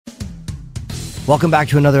Welcome back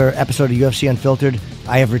to another episode of UFC Unfiltered.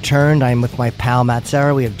 I have returned. I am with my pal Matt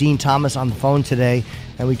Serra. We have Dean Thomas on the phone today,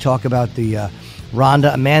 and we talk about the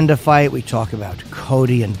Ronda-Amanda fight. We talk about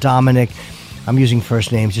Cody and Dominic. I'm using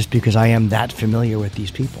first names just because I am that familiar with these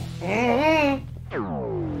people. He may finish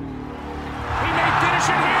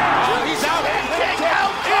it here. Oh, he's out. Kick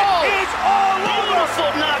out. It is all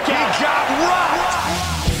over. Knockout. He got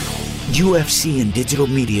rocked. UFC and Digital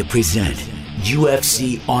Media present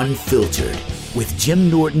UFC Unfiltered with Jim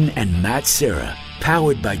Norton and Matt Serra,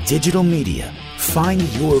 powered by Digital Media. Find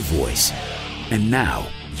your voice. And now,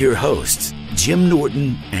 your hosts, Jim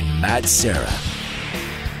Norton and Matt Serra.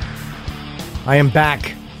 I am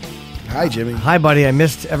back. Hi, Jimmy. Hi, buddy. I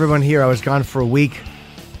missed everyone here. I was gone for a week.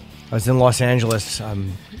 I was in Los Angeles.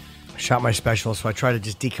 Shot my special, so I try to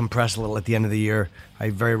just decompress a little at the end of the year.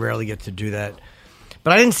 I very rarely get to do that.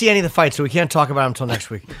 But I didn't see any of the fights, so we can't talk about them until next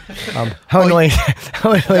week. How annoying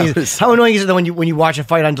is it when you watch a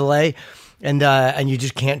fight on delay and you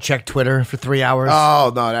just can't check Twitter for 3 hours?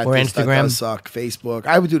 Oh, no, or Instagram? That does suck. Facebook.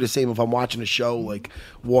 I would do the same if I'm watching a show like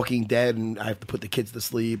Walking Dead and I have to put the kids to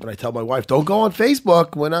sleep and I tell my wife, don't go on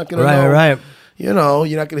Facebook. We're not going to know. Right. You know,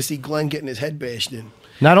 you're not going to see Glenn getting his head bashed in.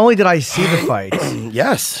 Not only did I see the fights,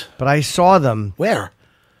 Yes. but I saw them. Where?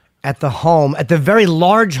 At the very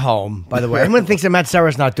large home, by the way. Anyone thinks that Matt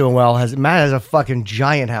Serra's not doing well, Matt has a fucking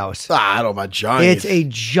giant house. I don't know about giant. It's a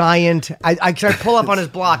giant. I pull up on his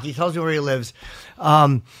block. He tells me where he lives.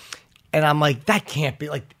 And I'm like, that can't be.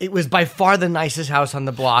 Like, it was by far the nicest house on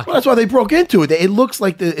the block. Well, that's why they broke into it. It looks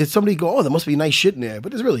like it's somebody go, oh, there must be nice shit in there.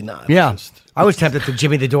 But there's really not. Yeah. I was tempted to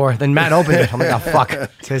jimmy the door. Then Matt opened it. I'm like, oh, fuck.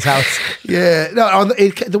 It's his house. Yeah. No,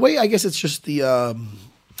 the way, I guess it's just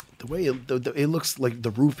the way it looks like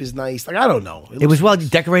the roof is nice. Like, I don't know. It was well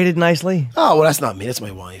decorated nicely. Oh, well, that's not me. That's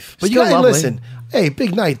my wife. But Still you gotta lovely. listen. Hey,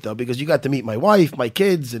 big night, though, because you got to meet my wife, my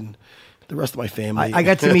kids, and the rest of my family. I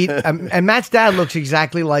got to meet, and Matt's dad looks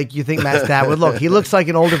exactly like you think Matt's dad would look. He looks like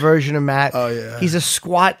an older version of Matt. Oh, yeah. He's a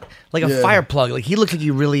squat, like a fire plug. Like, he looks like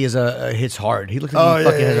he really is hits hard. He looks like he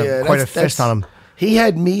fucking has quite a fist on him. He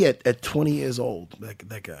had me at 20 years old,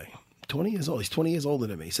 that guy. 20 years old. He's 20 years older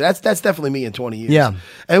than me. So that's definitely me in 20 years. Yeah.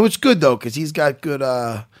 And it's good, though, because he's got good,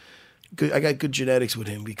 I got good genetics with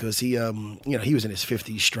him because he was in his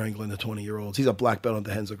 50s strangling the 20-year-olds. He's a black belt under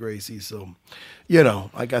Renzo Gracie. So,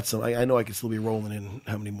 I got some, I know I can still be rolling in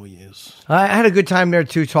how many more years. I had a good time there,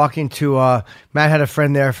 too, talking to, Matt had a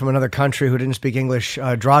friend there from another country who didn't speak English,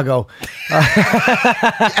 Drago.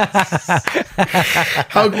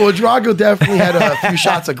 Well, Drago definitely had a few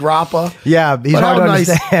shots of grappa. Yeah, he's hard to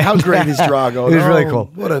understand. How great is Drago? He was really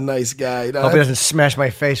cool. What a nice guy. Hope he doesn't smash my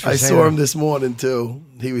face for I saying saw that. him this morning, too.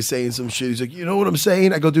 He was saying some shit. He's like, you know what I'm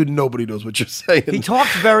saying? I go, dude, nobody knows what you're saying. He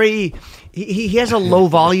talks very. He has a low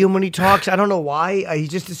volume when he talks. I don't know why. And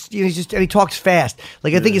he talks fast.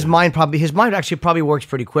 Like, I think his mind actually probably works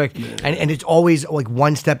pretty quick, and it's always like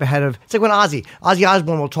one step ahead of. It's like when Ozzy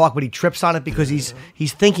Osbourne will talk, but he trips on it because he's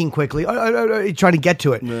thinking quickly, trying to get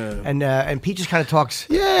to it, and Pete just kind of talks.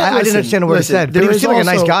 Yeah, I didn't understand a word he said, but he was like a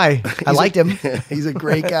nice guy. I liked him. He's a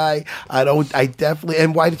great guy. I definitely,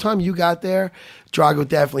 and by the time you got there, Drago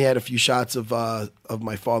definitely had a few shots of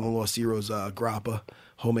my father-in-law Ciro's grappa,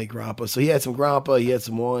 homemade grappa. So he had some grappa, he had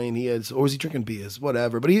some wine, or was he drinking beers?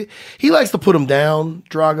 Whatever. But he likes to put them down,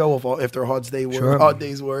 Drago, if they're hard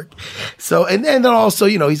days work. So and then also,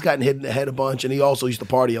 he's gotten hit in the head a bunch, and he also used to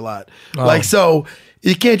party a lot. So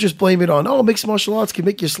you can't just blame it on, mixed martial arts can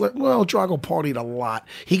make you slip. Well, Drago partied a lot.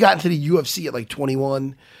 He got into the UFC at like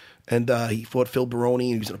 21. And he fought Phil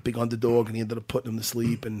Baroni, and he was a big underdog, and he ended up putting him to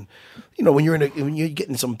sleep. And when you're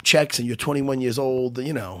getting some checks and you're 21 years old,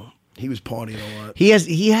 he was partying a lot. He has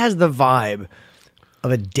the vibe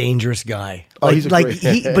of a dangerous guy. But he's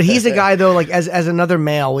a guy though. Like as another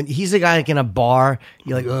male, when he's a guy like in a bar,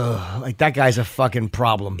 you're like, ugh, like that guy's a fucking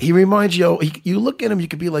problem. He reminds you. You look at him, you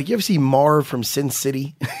could be like, you ever see Marv from Sin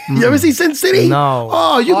City? You ever see Sin City? No.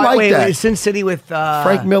 Oh, you like that? Wait, Sin City with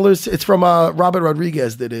Frank Miller's. It's from Robert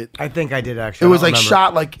Rodriguez did it. I think I did actually. It was like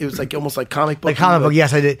shot like it was like almost like comic book. Like comic book.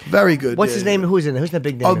 Yes, I did. Very good. What's his name? Who's in it? Who's the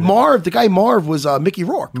big name? Marv. The guy Marv was Mickey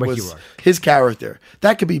Rourke. His character.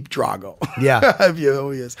 That could be Drago. Yeah. He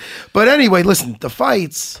is. But anyway, listen, the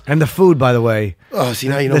fights. And the food, by the way. Oh, see,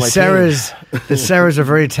 now you know the my Serras. The Serras are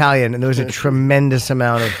very Italian, and there was a tremendous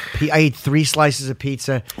amount of. I ate 3 slices of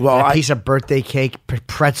pizza, a piece of birthday cake,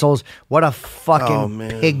 pretzels. What a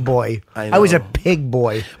fucking pig boy! I was a pig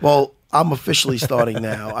boy. Well, I'm officially starting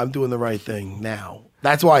now. I'm doing the right thing now.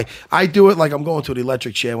 That's why I do it like I'm going to the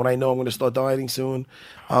electric chair. When I know I'm going to start dieting soon,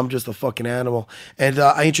 I'm just a fucking animal. And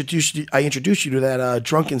I introduced you to that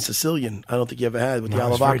drunken Sicilian. I don't think you ever had with the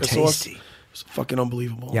Alavaca sauce. It's fucking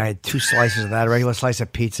unbelievable. Yeah, I had 2 slices of that, a regular slice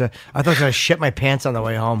of pizza. I thought I was going to shit my pants on the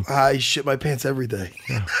way home. I shit my pants every day.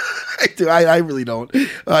 I do. I really don't.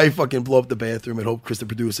 I fucking blow up the bathroom and hope Chris, the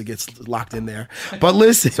producer, gets locked in there. But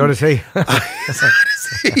listen. So does he.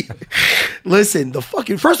 Listen,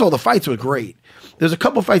 first of all, the fights were great. There's a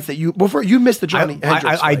couple fights that you missed the Johnny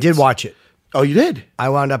Hendricks I did watch it. Oh, you did? I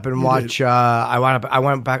wound up and watch. I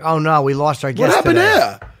went back. Oh no, we lost our guest. What happened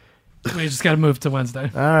today. there? We just got to move to Wednesday.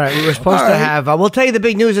 All right, we were supposed to have. We'll tell you the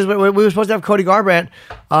big news is we were supposed to have Cody Garbrandt.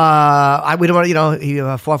 We don't want he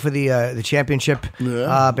fought for the championship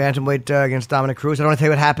bantamweight against Dominic Cruz. I don't want to tell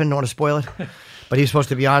you what happened. Don't want to spoil it. But he was supposed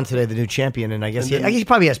to be on today, the new champion, and I guess he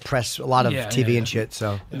probably has press, a lot of TV and shit.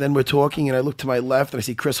 So and then we're talking, and I look to my left, and I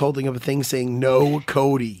see Chris holding up a thing saying "No,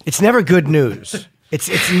 Cody." It's never good news.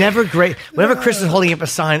 It's never great. Whenever Chris is holding up a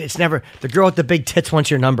sign, it's never the girl with the big tits wants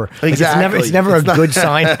your number. Like, exactly. It's never a good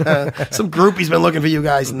sign. Some groupie's been looking for you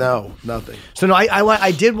guys. No, nothing. So no,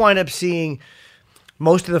 I did wind up seeing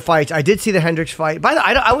most of the fights. I did see the Hendricks fight. By the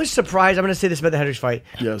way, I was surprised. I'm going to say this about the Hendricks fight.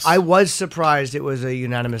 Yes. I was surprised it was a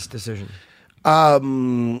unanimous decision. I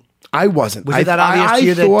wasn't. Was it that obvious to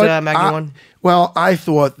you that Magny won? Well, I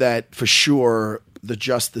thought that for sure the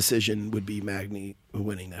just decision would be Magny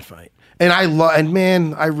winning that fight. And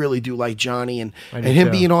I really do like Johnny and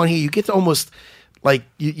him being on here. You get to almost like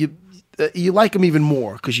you like him even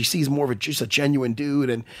more because you see he's more of just a genuine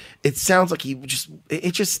dude, and it sounds like it's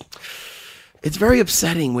very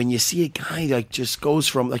upsetting when you see a guy like just goes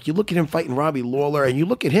from like you look at him fighting Robbie Lawler and you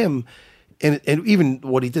look at him. And even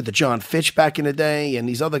what he did to John Fitch back in the day and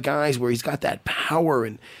these other guys where he's got that power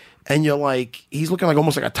and you're like, he's looking like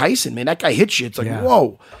almost like a Tyson, man. That guy hits you. It's like,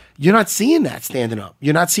 whoa, you're not seeing that standing up.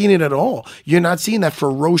 You're not seeing it at all. You're not seeing that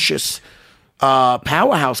ferocious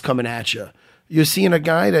powerhouse coming at you. You're seeing a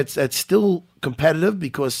guy that's still competitive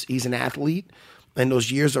because he's an athlete and those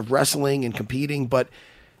years of wrestling and competing, but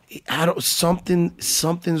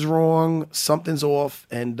something's wrong, something's off,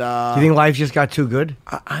 and do you think life just got too good?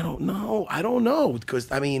 I don't know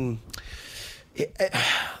because I mean,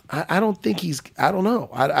 I don't think I don't know.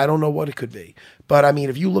 I don't know what it could be, but I mean,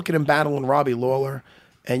 if you look at him battling Robbie Lawler,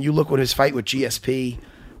 and you look at his fight with GSP.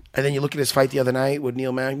 And then you look at his fight the other night with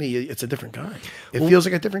Neil Magny, it's a different guy. It feels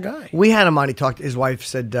like a different guy. We had him on. He talked. His wife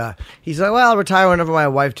said, he's like, well, I'll retire whenever my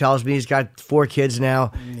wife tells me. He's got 4 kids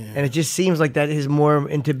now. Yeah. And it just seems like that is more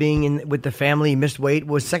into being with the family. He missed weight.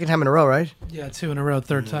 Was second time in a row, right? Yeah, 2 in a row,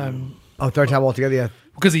 third time. Oh, third time altogether, yeah.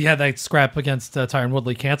 Because he had that scrap against Tyron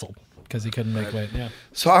Woodley canceled because he couldn't make weight, yeah.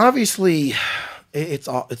 So obviously, it's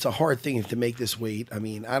a hard thing to make this weight. I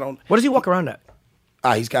mean, I don't... What does he walk around at?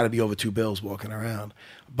 He's got to be over 2 bills walking around.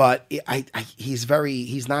 But he's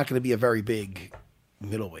not going to be a very big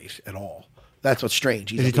middleweight at all. That's what's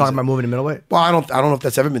strange. Is he talking about moving to middleweight? Well, I don't know if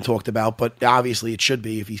that's ever been talked about, but obviously it should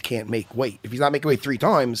be if he can't make weight. If he's not making weight 3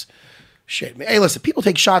 times, shit. Man. Hey, listen, people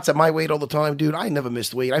take shots at my weight all the time, dude. I never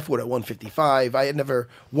missed weight. I fought at 155. I had never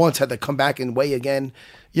once had to come back and weigh again.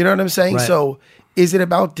 You know what I'm saying? Right. So is it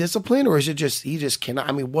about discipline or is it just he just cannot?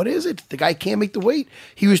 I mean, what is it? The guy can't make the weight.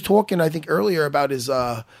 He was talking, I think, earlier about his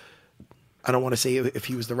I don't want to say if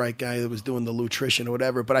he was the right guy that was doing the nutrition or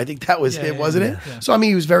whatever, but I think that was it, wasn't it? Yeah. So, I mean,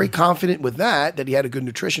 he was very confident with that he had a good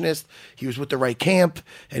nutritionist. He was with the right camp,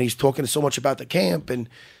 and he's talking so much about the camp, and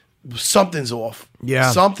something's off. Yeah.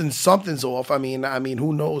 Something's off. I mean,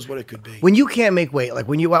 who knows what it could be. When you can't make weight, like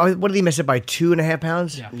what did he miss it by 2.5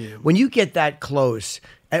 pounds? Yeah. When you get that close,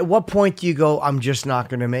 at what point do you go, I'm just not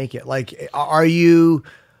going to make it? Like, are you...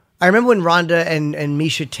 I remember when Ronda and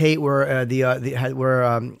Misha Tate were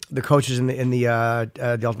the coaches in the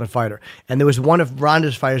Ultimate Fighter, and there was one of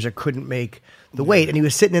Ronda's fighters that couldn't make the weight, and he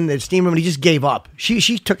was sitting in the steam room and he just gave up. She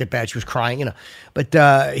took it bad. She was crying,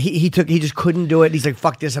 but he just couldn't do it. He's like,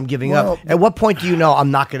 "Fuck this, I'm giving up." At what point do you know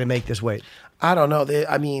I'm not going to make this weight? I don't know.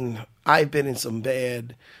 I mean, I've been in some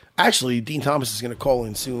bad. Actually, Dean Thomas is going to call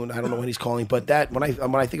in soon. I don't know when he's calling, but when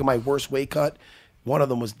I think of my worst weight cut. One of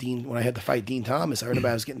them was Dean. When I had to fight Dean Thomas, I remember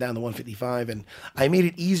I was getting down to 155, and I made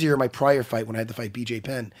it easier in my prior fight when I had to fight BJ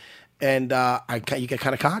Penn. And you get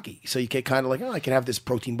kind of cocky, so you get kind of like, I can have this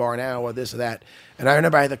protein bar now or this or that. And I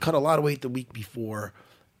remember I had to cut a lot of weight the week before,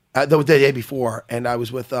 the day before, and I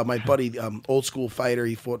was with my buddy, old school fighter.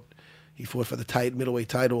 He fought for the middleweight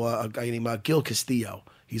title. A guy named Gil Castillo.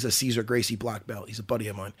 He's a Cesar Gracie black belt. He's a buddy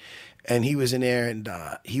of mine. And he was in there, and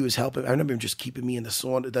he was helping. I remember him just keeping me in the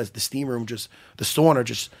sauna, the steam room, the sauna,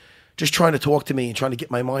 just trying to talk to me and trying to get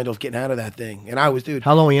my mind off getting out of that thing. And I was, dude.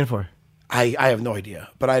 How long were you in for? I have no idea.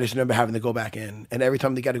 But I just remember having to go back in. And every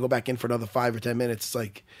time they got to go back in for another 5 or 10 minutes, it's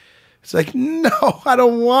like, It's like, no, I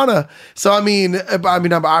don't want to. So, I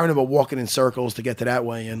remember walking in circles to get to that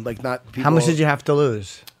way and like not people. How much did you have to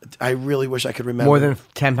lose? I really wish I could remember. More than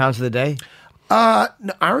 10 pounds of the day? No,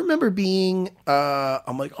 I remember being,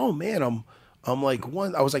 I'm like, oh man, I'm like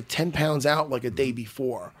I was like 10 pounds out like a day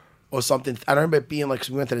before or something. I remember it being like,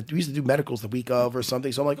 we used to do medicals the week of or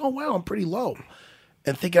something. So I'm like, oh wow, I'm pretty low.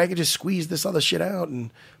 And thinking I could just squeeze this other shit out.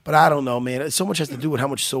 But I don't know, man. So much has to do with how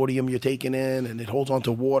much sodium you're taking in and it holds on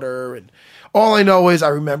to water. And all I know is I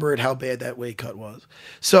remember how bad that weight cut was.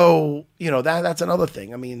 So, that's another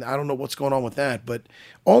thing. I mean, I don't know what's going on with that. But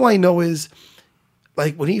all I know is,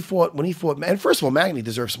 like when he fought, and first of all, Magny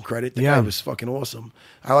deserves some credit. The guy was fucking awesome.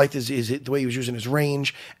 I liked the way he was using his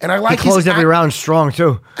range, and I like he closed every round strong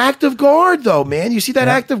too. Active guard, though, man. You see that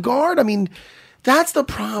active guard? I mean, that's the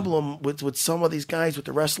problem with some of these guys with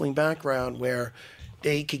the wrestling background, where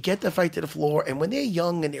they could get the fight to the floor, and when they're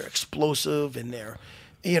young and they're explosive and they're,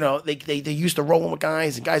 they used to rolling with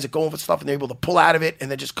guys, and guys are going for stuff and they're able to pull out of it and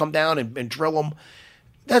then just come down and drill them.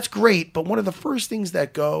 That's great, but one of the first things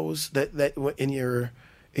that goes that in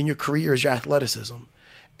your career is your athleticism.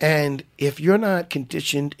 And if you're not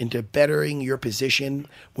conditioned into bettering your position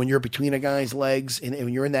when you're between a guy's legs and when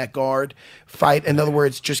you're in that guard fight, in other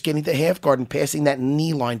words, just getting to half guard and passing that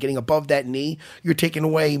knee line, getting above that knee, you're taking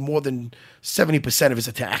away more than 70% of his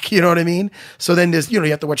attack. You know what I mean? So then there's, you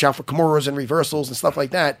have to watch out for kimuras and reversals and stuff like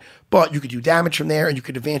that. But you could do damage from there and you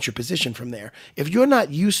could advance your position from there. If you're not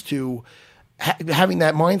used to having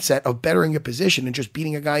that mindset of bettering your position and just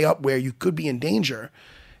beating a guy up where you could be in danger,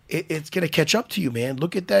 it's going to catch up to you, man.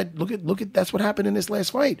 Look at that. Look at that's what happened in this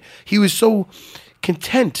last fight. He was so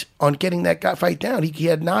content on getting that guy fight down. He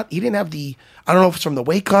didn't have the, I don't know if it's from the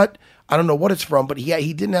weight cut. I don't know what it's from, but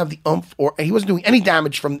he didn't have the oomph, or he wasn't doing any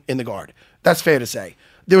damage from in the guard. That's fair to say.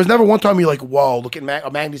 There was never one time you're like, whoa, look at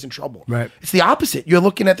Magny's in trouble. Right. It's the opposite. You're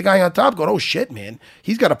looking at the guy on top going, oh, shit, man.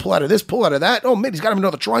 He's got to pull out of this, pull out of that. Oh, man, he's got him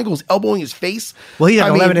another triangle. He's elbowing his face. Well, he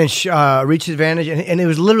had an 11-inch reach advantage, and it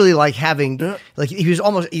was literally like having, like he was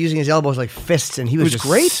almost using his elbows like fists, and he was just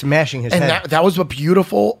great. Smashing his head. And that was a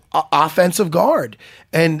beautiful offensive guard.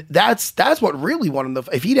 And that's what really won him.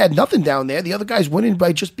 If he'd had nothing down there, the other guy's winning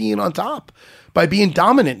by just being on top, by being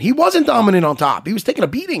dominant. He wasn't dominant on top. He was taking a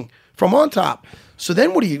beating from on top. So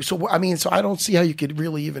then what do you, so I don't see how you could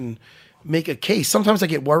really even make a case. Sometimes I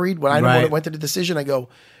get worried when I went to the decision, I go,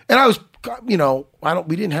 and I was, we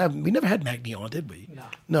never had Magny on, did we?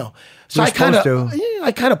 No. So I kind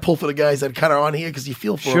of pull for the guys that are kind of on here because you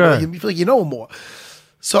feel for them. You feel like you know them more.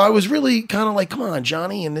 So I was really kind of like, come on,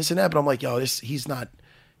 Johnny, and this and that. But I'm like, yo, he's not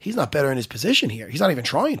better in his position here. He's not even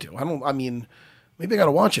trying to. Maybe I got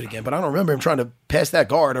to watch it again, but I don't remember him trying to pass that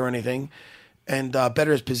guard or anything. And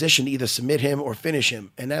better his position to either submit him or finish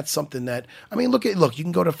him. And that's something that, look, you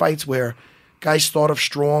can go to fights where guys start off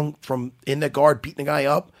strong from in the guard, beating the guy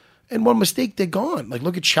up, and one mistake, they're gone. Like,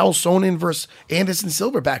 look at Chael Sonnen versus Anderson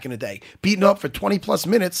Silva back in the day, beating up for 20-plus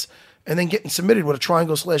minutes and then getting submitted with a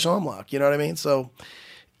triangle/arm lock. You know what I mean? So,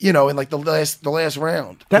 in like the last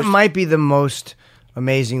round. That might be the most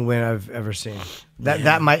amazing win I've ever seen.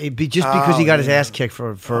 That might be just because he got his ass kicked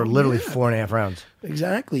for literally 4.5 rounds.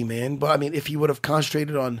 Exactly, man. But if he would have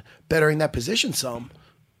concentrated on bettering that position some,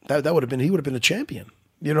 he would have been a champion.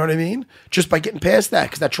 You know what I mean? Just by getting past that,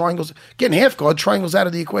 because that getting half guard, triangles out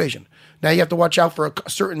of the equation. Now you have to watch out for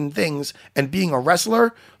certain things. And being a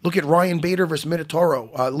wrestler, look at Ryan Bader versus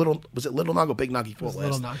Minotauro. Was it Little Nog or Big Nog he fought last?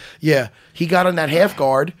 Little Nog. Yeah, he got on that half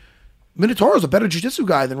guard. Minotauro's a better jiu-jitsu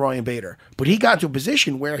guy than Ryan Bader, but he got into a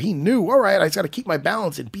position where he knew, all right, I just got to keep my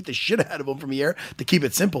balance and beat the shit out of him from here to keep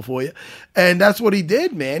it simple for you. And that's what he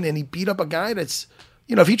did, man. And he beat up a guy that's,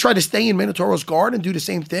 if he tried to stay in Minotauro's guard and do the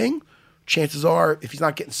same thing, chances are, if he's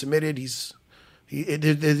not getting submitted,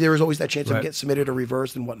 there is always that chance of getting submitted or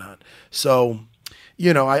reversed and whatnot. So,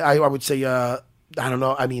 I would say, I don't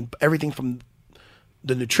know. Everything from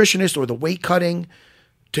the nutritionist or the weight cutting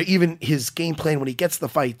to even his game plan when he gets the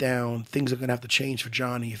fight down, things are going to have to change for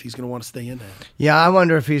Johnny if he's going to want to stay in there. Yeah, I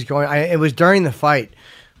wonder if he's going. It was during the fight,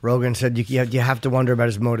 Rogan said you have to wonder about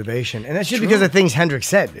his motivation. And that's just because of things Hendricks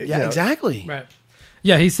said. Yeah, exactly. Right.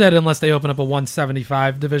 Yeah, he said unless they open up a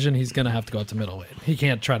 175 division, he's going to have to go up to middleweight. He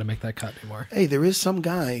can't try to make that cut anymore. Hey, there is some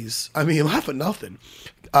guys, not for nothing.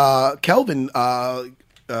 Kelvin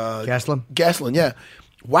Gastelum, yeah.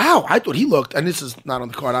 Wow, I thought he looked, and this is not on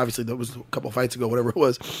the card, obviously, that was a couple of fights ago, whatever it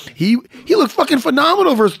was. He looked fucking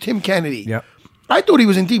phenomenal versus Tim Kennedy. Yep. I thought he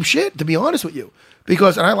was in deep shit, to be honest with you.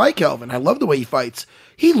 Because, and I like Kelvin, I love the way he fights.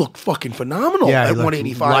 He looked fucking phenomenal at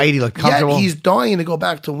 185. Light, he looked comfortable. Yet he's dying to go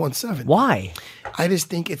back to 170. Why? I just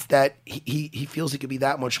think it's that he feels he could be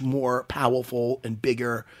that much more powerful and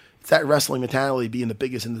bigger It's that wrestling mentality, being the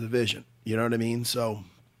biggest in the division. You know what I mean? So,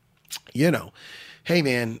 hey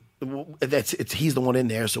man, he's the one in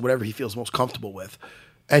there. So whatever he feels most comfortable with.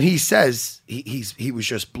 And he says he was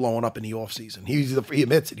just blowing up in the off season. He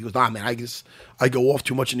admits it. He goes, nah, man, I go off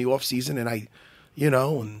too much in the off season, and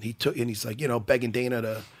and he's like, begging Dana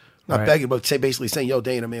to not begging, but basically saying, yo,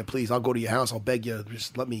 Dana, man, please, I'll go to your house, I'll beg you,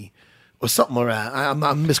 just let me, or something like that.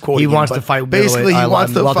 I'm misquoting. He wants to fight. Basically, he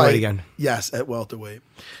wants to fight again. Yes, at welterweight.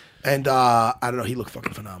 And I don't know, he looked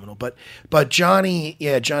fucking phenomenal. But Johnny's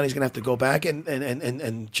gonna have to go back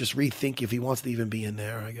and just rethink if he wants to even be in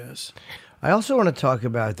there, I guess. I also want to talk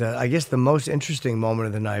about, I guess, the most interesting moment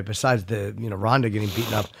of the night, besides the Ronda getting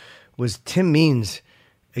beaten up, was Tim Means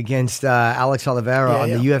against Alex Oliveira on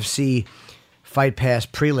the UFC Fight Pass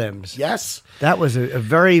prelims. Yes, that was a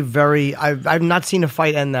very, very. I've not seen a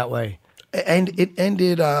fight end that way. And it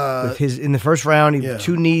ended with in the first round.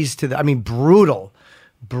 2 knees to the. I mean, brutal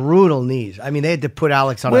knees. I mean, they had to put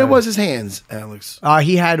Alex on. Where was his hands, Alex?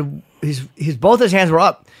 He had both his hands were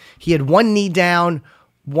up. He had one knee down.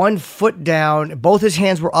 1 foot down, both his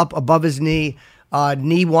hands were up above his knee,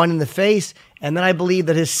 knee one in the face, and then I believe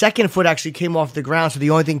that his second foot actually came off the ground, so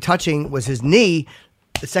the only thing touching was his knee,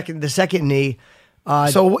 the second knee.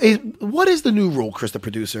 So what is the new rule, Chris, the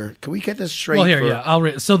producer? Can we get this straight? Well, here, I'll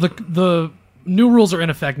read. So the new rules are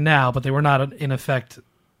in effect now, but they were not in effect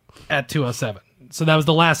at 207. So that was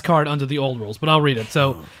the last card under the old rules, but I'll read it.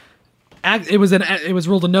 So it was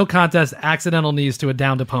ruled a no contest, accidental knees to a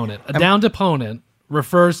downed opponent. A downed opponent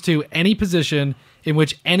refers to any position in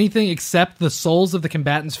which anything except the soles of the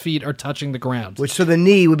combatant's feet are touching the ground. So the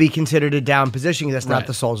knee would be considered a down position. That's not Right.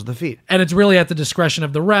 the soles of the feet. And it's really at the discretion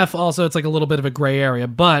of the ref. Also, it's like a little bit of a gray area.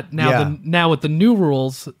 But now with the new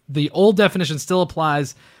rules, the old definition still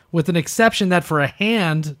applies, with an exception that for a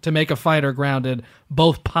hand to make a fighter grounded,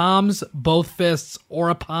 both palms, both fists, or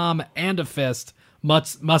a palm and a fist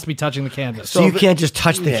must be touching the canvas. So you can't just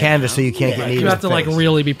touch the canvas, so you can't get knee. You have to face.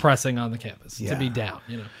 really be pressing on the canvas to be down.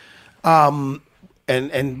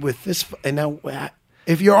 And with this, and now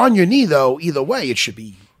if you're on your knee though, either way it should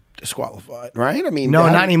be disqualified, right? I mean, no,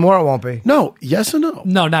 not anymore. It won't be. No, yes or no?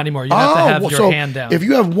 No, not anymore. You have to have your hand down. If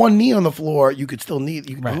you have one knee on the floor, you could still knee.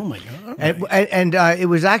 Right. Oh my god! And it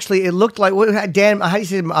was actually. It looked like Dan. How do you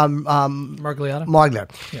say Margliata?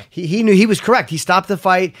 Margliata. Yeah. He knew he was correct. He stopped the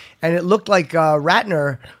fight, and it looked like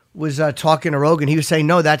Ratner was talking to Rogan. He was saying,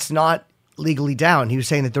 "No, that's not legally down." He was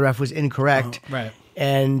saying that the ref was incorrect. Right.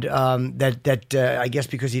 And that I guess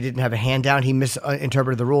because he didn't have a hand down, he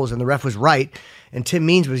misinterpreted the rules, and the ref was right. And Tim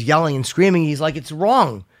Means was yelling and screaming. He's like, "It's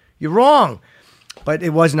wrong. You're wrong." But it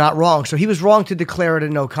was not wrong. So he was wrong to declare it a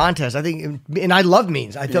no contest. I think, and I love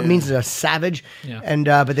Means. I thought Means is a savage. Yeah. And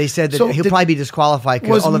but they said that he'll probably be disqualified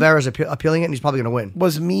because Oliveira's appealing it, and he's probably going to win.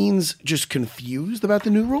 Was Means just confused about the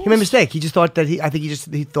new rules? He made a mistake. He just thought that he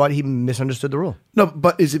thought he misunderstood the rule. No,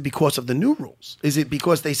 but is it because of the new rules? Is it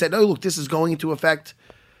because they said, "Oh, look, this is going into effect"?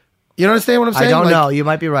 You understand what I'm saying? I don't know. You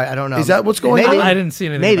might be right. I don't know. Is that what's going on? I didn't see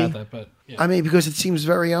anything about that, but I mean, because it seems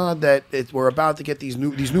very odd that we're about to get these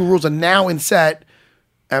new rules are now in set.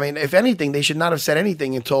 I mean, if anything, they should not have said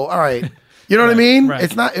anything until, all right, you know what I mean? Right.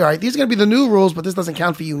 It's not, all right, these are going to be the new rules, but this doesn't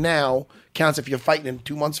count for you now. Counts if you're fighting in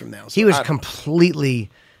 2 months from now. So he was completely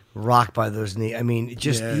rocked by those knees. I mean,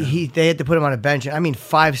 they had to put him on a bench. I mean,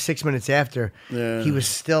 5-6 minutes after, he was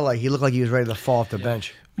still he looked like he was ready to fall off the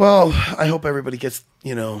bench. Well, I hope everybody gets,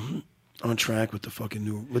 on track with the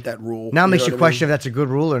fucking with that rule. Now it makes you question if that's a good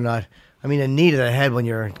rule or not. I mean, a knee to the head when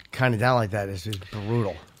you're kind of down like that is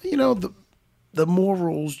brutal. The more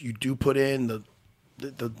rules you do put in,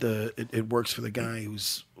 it works for the guy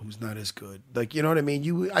who's not as good. Like, you know what I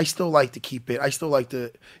mean? I still like to keep it. I still like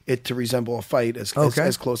it to resemble a fight as close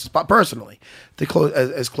as personally,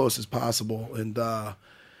 as close as possible. And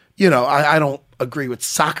I don't agree with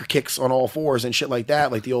soccer kicks on all fours and shit like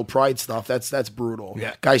that, like the old Pride stuff. That's brutal.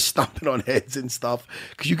 Yeah, guys stomping on heads and stuff.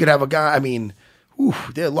 Because you could have a guy. I mean,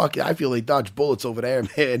 they're lucky. I feel they dodge bullets over there,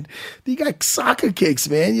 man. You got soccer kicks,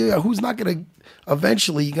 man. Who's not gonna?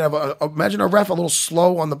 Eventually, you can have imagine a ref a little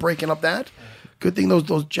slow on the breaking up that. Good thing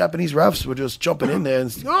those Japanese refs were just jumping in there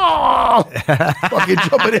and fucking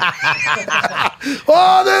jumping in.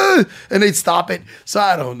 And they'd stop it. So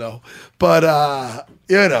I don't know, but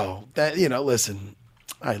listen,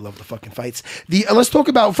 I love the fucking fights. Let's talk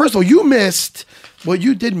about, first of all, you missed what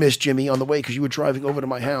you did miss, Jimmy, on the way because you were driving over to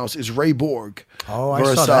my house. Is Ray Borg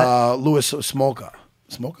versus Louis Smolka.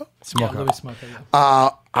 Smolka? Yeah, Louis Smolka. Yeah.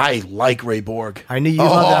 I like Ray Borg. I knew you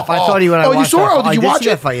loved that. I thought you when I watched you saw it? Did you watch it?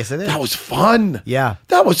 That fight? Yes, I did. That was fun. Yeah,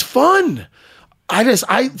 that was fun. I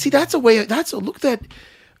see. That's a way. Look that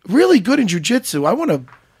really good in jiu-jitsu. I want to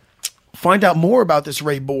find out more about this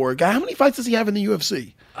Ray Borg. How many fights does he have in the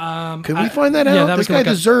UFC? Can we find that out? Yeah, This guy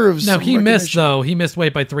deserves. No, some he missed recognition. though. He missed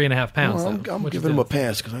weight by 3.5 pounds. Well, I'm giving him a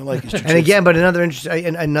pass because I like his jiu-jitsu. And again, but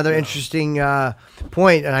another interesting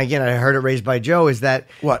point, and again, I heard it raised by Joe, is that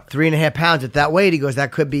What? 3.5 pounds at that weight, he goes,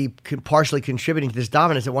 that could be partially contributing to this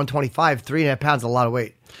dominance at 125. 3.5 pounds is a lot of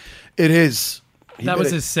weight. It is. That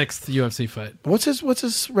was his 6th UFC fight. What's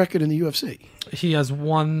his record in the UFC? He has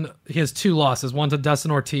 2 losses. One to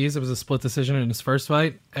Dustin Ortiz. It was a split decision in his first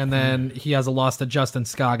fight, and then he has a loss to Justin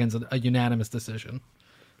Scoggins, a unanimous decision.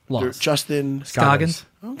 Loss. Justin Scoggins.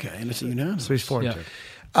 Okay, and it's a unanimous. So he's 4-2.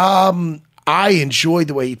 Yeah. I enjoyed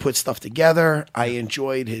the way he put stuff together. I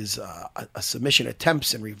enjoyed his submission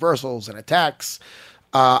attempts and reversals and attacks.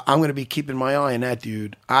 I'm going to be keeping my eye on that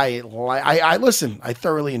dude. I listen. I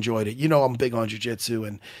thoroughly enjoyed it. You know, I'm big on jiu-jitsu,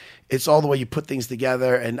 and it's all the way you put things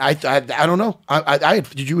together. And I don't know.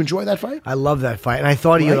 Did you enjoy that fight? I love that fight, and I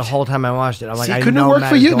thought of you the Right. whole time I watched it. I'm like, See, I couldn't it know work Matt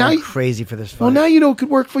for is you? going Now you- crazy for this fight. Well, now you know it could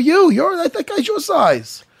work for you. That guy's your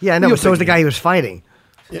size. Yeah, I know. You're But so was the bigger. guy he was fighting.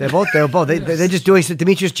 They're both. They're just doing.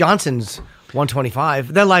 Demetrius Johnson's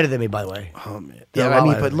 125. They're lighter than me, by the way. Oh man. They're Yeah, a I lot mean,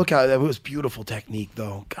 lighter but than look how that was beautiful technique,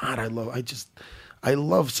 though. God, I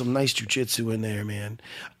love some nice jujitsu in there, man.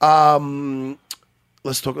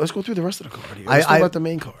 Let's go through the rest of the card here. Let's talk about the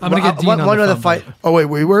main card. I'm gonna get Dean one on the other phone, fight. by the way. Oh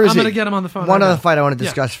wait, where is I'm he? gonna get him on the phone. One right other now. fight I want to Yeah.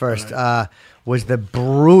 discuss first was the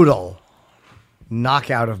brutal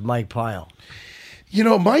knockout of Mike Pyle. You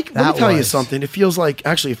know, Mike, let That me tell you was- something. It feels like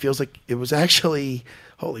it was actually,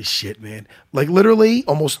 holy shit, man. Like literally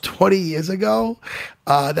almost 20 years ago,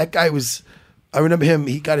 that guy was, I remember him,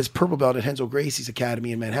 he got his purple belt at Renzo Gracie's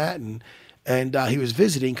Academy in Manhattan. And he was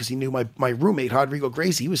visiting because he knew my roommate, Rodrigo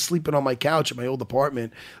Gracie. He was sleeping on my couch at my old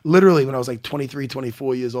apartment, literally when I was like 23,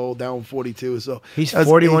 24 years old, down 42. So He's that's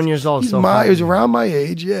 41 age- years old, He's so he far. was around my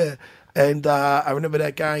age, yeah. And I remember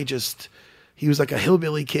that guy he was like a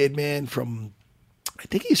hillbilly kid, man, I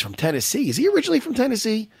think he's from Tennessee. Is he originally from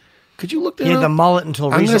Tennessee? Could you look that He had up? the mullet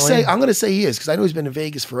until I'm recently. I'm gonna say he is because I know he's been in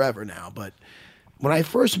Vegas forever now. But when I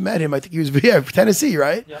first met him, I think he was Tennessee,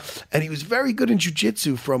 right? Yeah. And he was very good in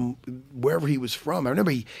jiu-jitsu from wherever he was from. I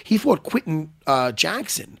remember he fought Quentin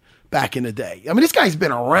Jackson back in the day. I mean, this guy's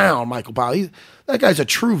been around, Michael Pyle. That guy's a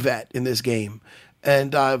true vet in this game,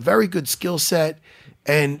 and very good skill set.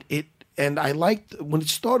 And I liked when it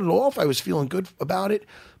started off. I was feeling good about it.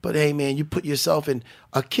 But hey, man, you put yourself in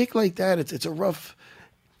a kick like that. It's a rough.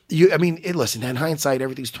 Listen. In hindsight,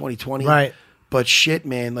 everything's 20/20. Right. But shit,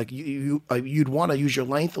 man, like you'd want to use your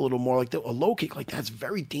length a little more. Like a low kick like that's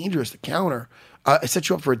very dangerous to counter. It set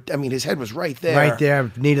you up for. His head was right there. Right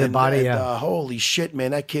there, knee to the body. And, Yeah. holy shit, man,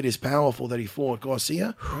 that kid is powerful. That he fought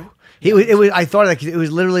Garcia. Right? It was. I thought like it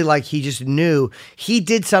was literally like he just knew he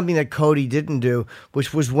did something that Cody didn't do,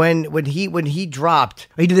 which was when he dropped.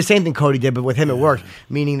 He did the same thing Cody did, but with him it worked.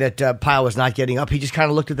 Meaning that Pyle was not getting up. He just kind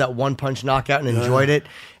of looked at that one punch knockout and enjoyed it.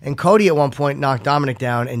 And Cody at one point knocked Dominic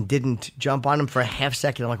down and didn't jump on him for a half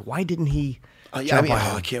second. I'm like, why didn't he? Jump on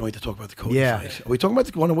him? I can't wait to talk about the Cody Yeah. fight. Are we talking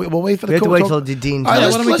about the? We'll wait for the. We have to Cody wait talk? till Dean. All right, Yeah,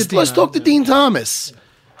 why don't we let's get Dean let's on? talk to Dean Thomas.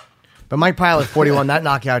 But Mike Pyle at 41, that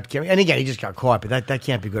knockout. And again, he just got caught, but that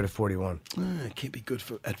can't be good at 41. It can't be good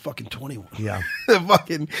at fucking 21. Yeah.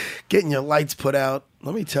 Fucking getting your lights put out.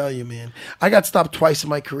 Let me tell you, man. I got stopped twice in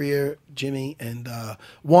my career, Jimmy, and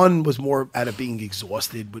one was more out of being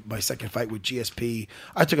exhausted with my second fight with GSP.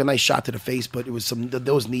 I took a nice shot to the face, but it was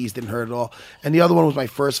those knees didn't hurt at all. And the other one was my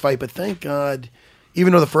first fight, but thank God,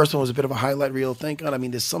 even though the first one was a bit of a highlight reel, thank God.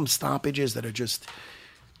 There's some stoppages that are just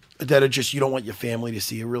you don't want your family to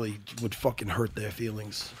see. It really would fucking hurt their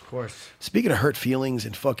feelings. Of course. Speaking of hurt feelings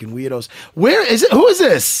and fucking weirdos, where is it? Who is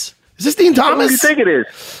this? Is this Dean Thomas? Who do you think it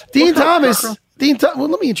is? Dean What's up, Thomas. sucker? Well,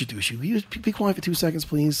 let me introduce you. Will you be quiet for 2 seconds,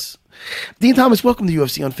 please? Dean Thomas, welcome to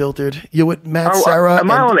UFC Unfiltered. You're with Matt Oh, Serra. am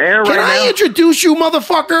I on air Can right I now? introduce you,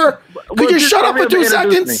 motherfucker? Could Well, you just shut up hurry for up 2 and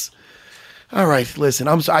introduce seconds? All right, listen.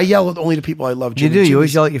 I yell at only the people I love. You Jimmy. do. You Jimmy's-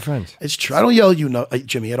 always yell at your friends. It's true. I don't yell at you,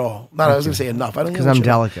 Jimmy, at all. I was going to say enough. I don't yell 'Cause at I'm you.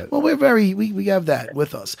 delicate. Well, we have that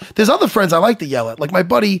with us. There's other friends I like to yell at, like my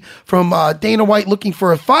buddy from Dana White looking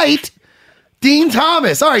for a fight, Dean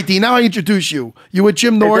Thomas. All right, Dean. Now I introduce you. You with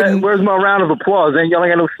Jim Norton. Where's my round of applause? Ain't y'all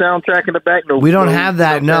ain't got no soundtrack in the back? No, We don't no- have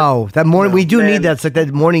that. no- No, that morning we do man. need that. It's like that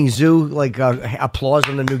morning zoo, like applause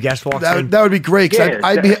when the new guest walks in. That would be great. 'Cause Yeah,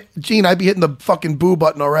 I'd be hitting the fucking boo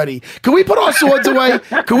button already. Can we put our swords away?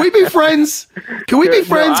 Can we be friends? Can we be No,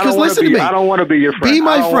 friends? I Because don't wanna listen to be- me. I don't want to be your friend. Be I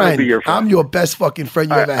my don't wanna friend. Be your friend. I'm your best fucking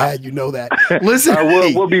friend you ever had. You know that. Listen to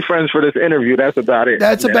me. We'll be friends for this interview. That's about it.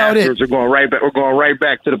 That's And about it. afterwards, We're going right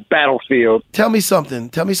back to the battlefield. Tell me something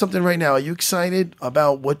right now. Are you excited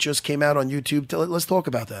about what just came out on YouTube? Let's talk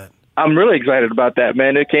about that. I'm really excited about that,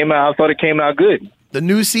 man. I thought it came out good. The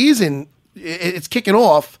new season, it's kicking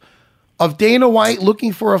off of Dana White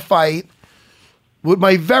looking for a fight with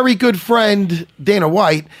my very good friend Dana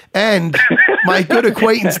White and my good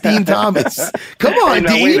acquaintance Dean Thomas. Come on, Hey,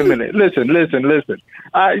 now, Dean. wait a minute. Listen.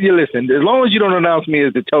 You listen. As long as you don't announce me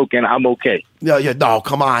as the token, I'm okay. No,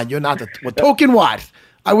 come on. You're not the token. What?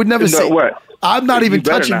 I would never say. What? I'm not even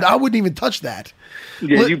better touching. not. I wouldn't even touch that.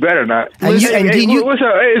 Yeah, you better not. And Dean, what's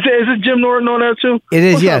up? Is it Jim Norton on that too? It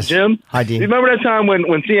is, What's yes. up, Jim? Hi, Dean. You remember that time when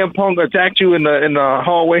CM Punk attacked you in the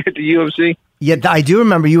hallway at the UFC? Yeah, I do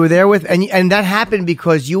remember you were there with, and that happened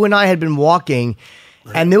because you and I had been walking,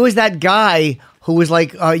 and there was that guy who was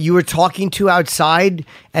like you were talking to outside,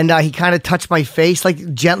 and he kind of touched my face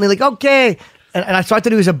like gently, like okay, and I thought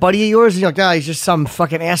that he was a buddy of yours, and you're like, oh, he's just some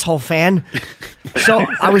fucking asshole fan. So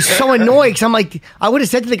I was so annoyed because I'm like, I would have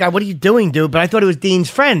said to the guy, "What are you doing, dude?" But I thought it was Dean's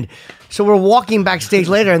friend. So we're walking backstage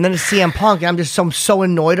later, and then it's CM Punk, and I'm just so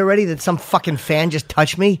annoyed already that some fucking fan just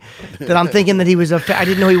touched me that I'm thinking that he was a fan. I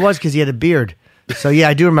didn't know he was because he had a beard. So, yeah,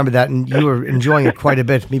 I do remember that, and you were enjoying it quite a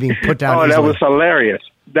bit, me being put down. Oh, easily. that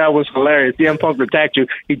was hilarious. CM Punk attacked you.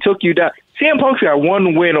 He took you down. CM Punk's got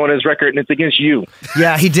one win on his record, and it's against you.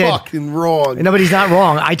 Yeah, he did. Fucking wrong. No, but he's not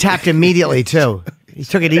wrong. I tapped immediately, too. He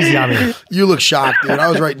took it easy on me. You look shocked, dude. I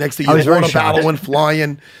was right next to you. I was very Water shocked. battle went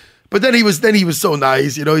flying. But then he was so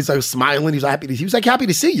nice, you know. He's like smiling. He was happy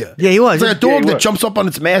to see you. Yeah, he was. It's like a dog he that was. jumps up on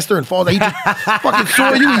its master and falls. He just fucking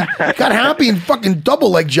saw you. He got happy and fucking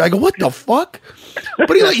double legged you. I go, what the fuck?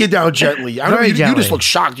 But he let you down gently. I don't know. Very You gently. just look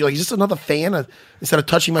shocked. You're like, is this another fan? Instead of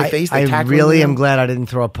touching my face, they I tackling really me? am glad I didn't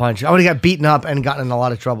throw a punch. I would have got beaten up and gotten in a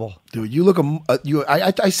lot of trouble. Dude, you look.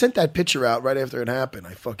 I sent that picture out right after it happened.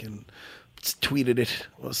 I fucking tweeted it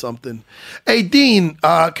or something. Hey, Dean,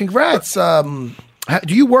 congrats.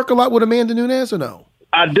 Do you work a lot with Amanda Nunes or no?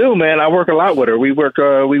 I do, man. I work a lot with her. We work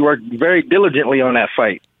very diligently on that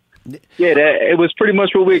fight. Yeah, it was pretty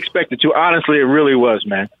much what we expected to. Honestly, it really was,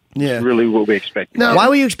 man. Yeah. It's really what we expected. Now, Why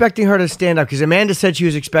were you expecting her to stand up? Because Amanda said she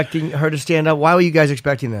was expecting her to stand up. Why were you guys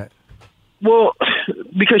expecting that? Well,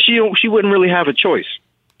 because she wouldn't really have a choice.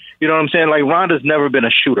 You know what I'm saying? Like Ronda's never been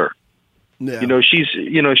a shooter. Yeah. You know, she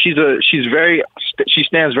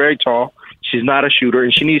stands very tall. She's not a shooter,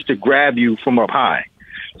 and she needs to grab you from up high.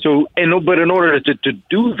 So, but in order to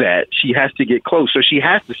do that, she has to get close. So she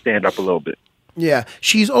has to stand up a little bit. Yeah,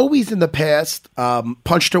 she's always in the past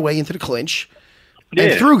punched her way into the clinch and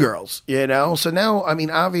Yeah. through girls, you know. So now, I mean,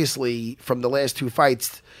 obviously, from the last two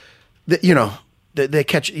fights, they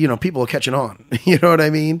catch, you know, people are catching on. You know what I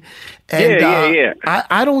mean? And, Yeah.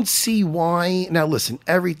 I don't see why. Now, listen,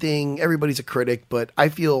 everybody's a critic, but I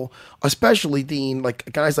feel, especially Dean, like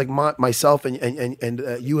guys like myself and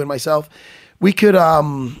you and myself, we could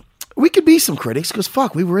be some critics because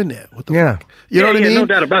fuck, we were in there. What the Yeah. fuck? You know what I mean? No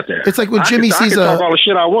doubt about that. It's like when Jimmy I sees can talk all the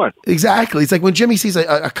shit I want. Exactly. It's like when Jimmy sees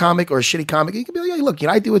a comic or a shitty comic, he can be like, "Hey, look, you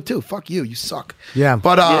know, I do it too. Fuck you, you suck." Yeah.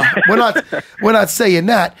 But we're not saying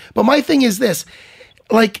that. But my thing is this,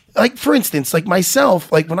 like for instance, like myself,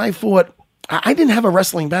 like when I fought, I didn't have a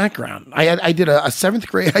wrestling background. I did a seventh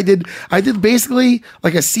grade. I did basically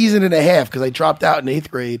like a season and a half because I dropped out in eighth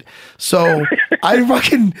grade. So I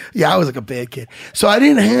was like a bad kid. So I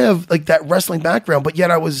didn't have like that wrestling background, but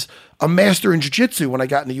yet I was a master in jiu-jitsu when I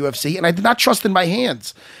got in the UFC, and I did not trust in my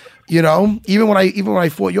hands. You know, even when I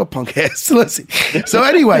fought your punk ass. Listen. So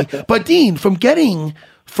anyway, but Dean, even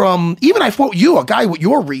I fought you, a guy with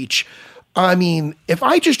your reach. I mean, if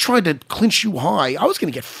I just tried to clinch you high, I was going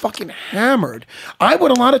to get fucking hammered. I would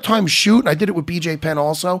a lot of times shoot, and I did it with BJ Penn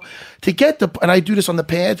also, and I do this on the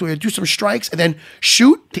pads where I do some strikes and then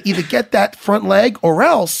shoot to either get that front leg or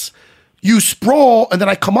else you sprawl and then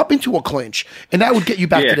I come up into a clinch and that would get you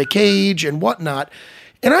back to the cage and whatnot.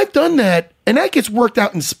 And I've done that, and that gets worked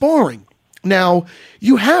out in sparring. Now,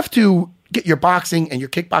 you have to get your boxing and your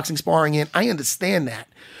kickboxing sparring in. I understand that.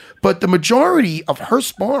 But the majority of her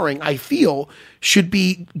sparring, I feel, should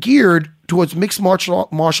be geared towards mixed martial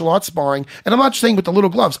arts sparring. And I'm not saying with the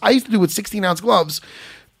little gloves. I used to do with 16-ounce gloves,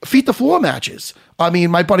 feet to floor matches. I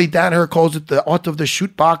mean, my buddy Danaher calls it the art of the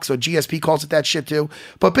shoot box, or GSP calls it that shit too.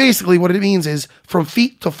 But basically what it means is from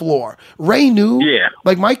feet to floor. Ray knew,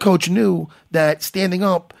 like my coach knew that standing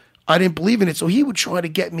up, I didn't believe in it. So he would try to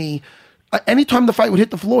get me, anytime the fight would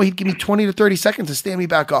hit the floor, he'd give me 20 to 30 seconds to stand me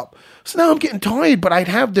back up. So now I'm getting tired, but I'd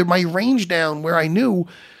have my range down where I knew,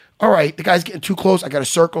 all right, the guy's getting too close. I got to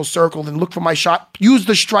circle, then look for my shot. Use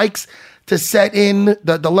the strikes to set in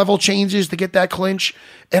the level changes to get that clinch.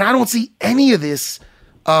 And I don't see any of this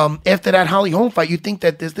after that Holly Holm fight. You'd think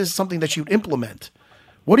that this is something that you'd implement.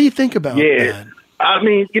 What do you think about that? I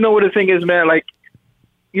mean, you know what the thing is, man? Like,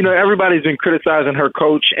 you know, everybody's been criticizing her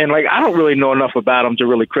coach, and like, I don't really know enough about him to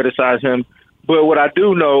really criticize him. But what I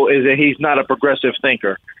do know is that he's not a progressive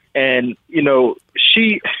thinker. And, you know,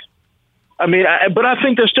 but I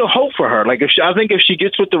think there's still hope for her. Like, I think if she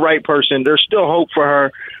gets with the right person, there's still hope for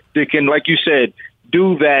her that can, like you said,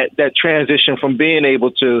 do that transition from being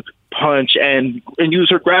able to punch and use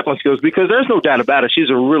her grappling skills, because there's no doubt about it. She's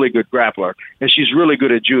a really good grappler and she's really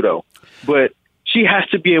good at judo, but she has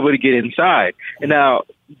to be able to get inside. And now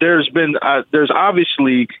there's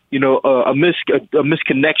obviously, you know, a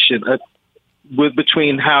misconnection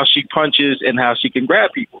between how she punches and how she can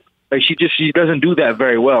grab people. Like, she doesn't do that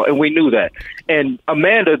very well, and we knew that. And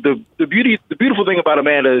Amanda, the beautiful thing about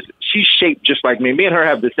Amanda is she's shaped just like me. Me and her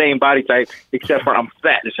have the same body type, except for I'm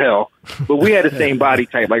fat as hell. But we had the same body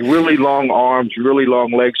type, like really long arms, really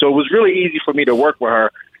long legs. So it was really easy for me to work with her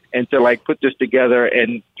and to like put this together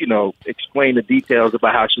and, you know, explain the details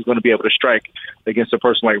about how she's going to be able to strike against a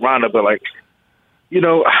person like Ronda. But like, you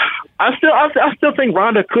know, I still think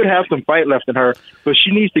Ronda could have some fight left in her, but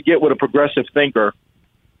she needs to get with a progressive thinker.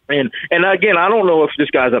 And again, I don't know if this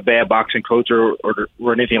guy's a bad boxing coach or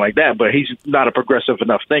anything like that, but he's not a progressive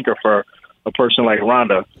enough thinker for a person like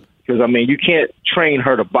Ronda. Because, I mean, you can't train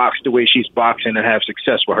her to box the way she's boxing and have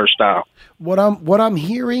success with her style. What I'm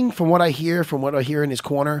hearing from what I hear in his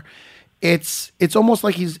corner, it's almost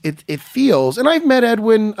like it feels. And I've met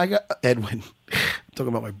Edwin. I got Edwin. I'm talking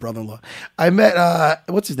about my brother-in-law. I met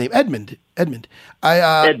what's his name? Edmund. Edmund,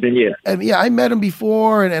 yeah. And yeah, I met him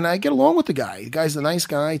before, and I get along with the guy. The guy's a nice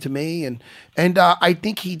guy to me, and I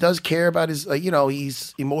think he does care about his. You know,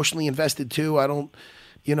 he's emotionally invested too. I don't,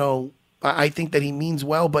 you know. I think that he means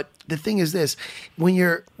well, but the thing is this: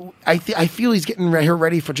 when I feel he's getting her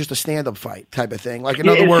ready for just a stand-up fight type of thing. Like, in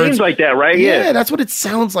other words, it seems like that, right? Yeah, that's what it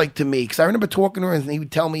sounds like to me. Because I remember talking to her, and he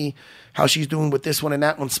would tell me how she's doing with this one and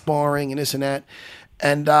that one, sparring and this and that.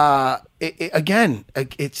 And again,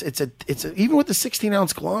 it's even with the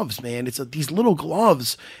 16-ounce gloves, man. It's these little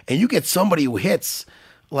gloves, and you get somebody who hits.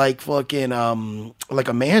 Like fucking, like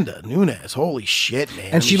Amanda Nunes. Holy shit,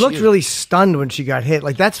 man! And she looked really stunned when she got hit.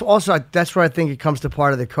 Like, that's where I think it comes to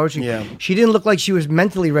part of the coaching. Yeah. She didn't look like she was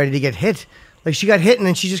mentally ready to get hit. Like, she got hit and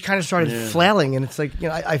then she just kind of started flailing, and it's like, you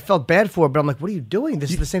know, I felt bad for her, but I'm like, what are you doing?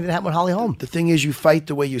 This is the same thing that happened with Holly Holm. The thing is, you fight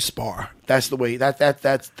the way you spar. That's the way. That's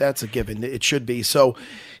a given. It should be. So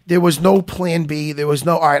there was no plan B. There was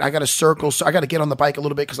no, all right, I got to circle. So I got to get on the bike a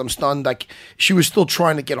little bit because I'm stunned. Like, she was still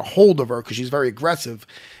trying to get a hold of her because she's very aggressive.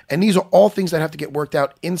 And these are all things that have to get worked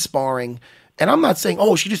out in sparring. And I'm not saying,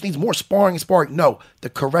 oh, she just needs more sparring. No, the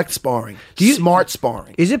correct sparring, smart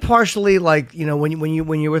sparring. Is it partially like, you know, when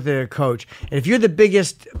you're with a coach, and if you're the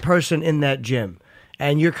biggest person in that gym,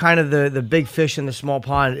 and you're kind of the big fish in the small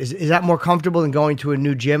pond, is that more comfortable than going to a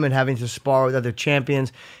new gym and having to spar with other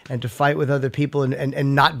champions and to fight with other people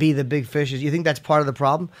and not be the big fish? You think that's part of the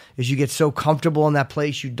problem? Is you get so comfortable in that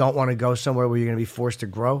place you don't want to go somewhere where you're going to be forced to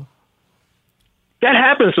grow? That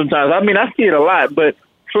happens sometimes. I mean, I see it a lot, but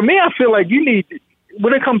for me, I feel like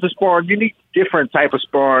when it comes to sparring, you need different type of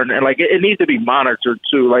sparring, and like it needs to be monitored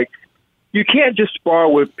too. Like, you can't just spar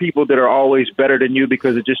with people that are always better than you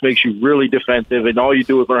because it just makes you really defensive, and all you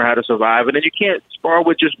do is learn how to survive. And then you can't spar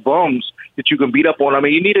with just bums that you can beat up on. I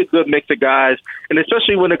mean, you need a good mix of guys, and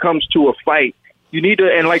especially when it comes to a fight, you need to.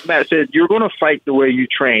 And like Matt said, you're going to fight the way you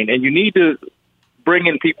train, and you need to bring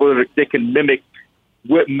in people that can mimic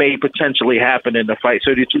what may potentially happen in the fight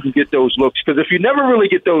so that you can get those looks. Because if you never really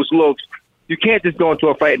get those looks, you can't just go into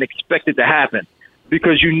a fight and expect it to happen,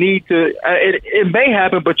 because you need to, it may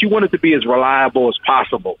happen, but you want it to be as reliable as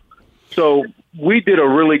possible. So we did a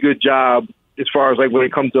really good job as far as like when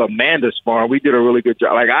it comes to Amanda's sparring, we did a really good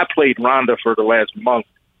job. Like, I played Ronda for the last month,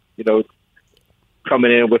 you know,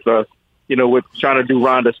 coming in with with trying to do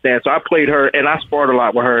Ronda's stance. So I played her and I sparred a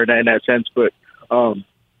lot with her in that sense. But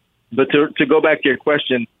to go back to your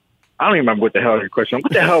question, I don't even remember what the hell your question.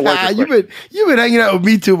 What the hell was your question? You've been hanging out with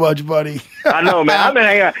me too much, buddy. I know, man. I've been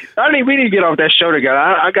hanging out. We need to get off that show together.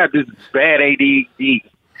 I got this bad ADD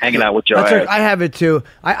hanging out with your ass. Right. I have it too.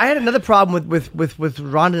 I had another problem with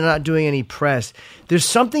Ronda not doing any press. There's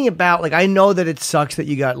something about, like, I know that it sucks that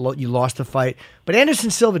you lost the fight, but Anderson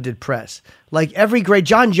Silva did press. Like, every great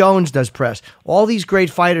John Jones does press. All these great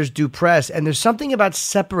fighters do press, and there's something about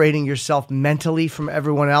separating yourself mentally from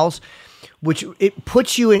everyone else, which it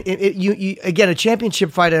puts you in. You again, a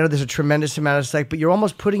championship fight. I know there's a tremendous amount of stake, but you're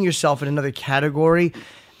almost putting yourself in another category.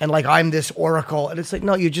 And like, I'm this oracle, and it's like,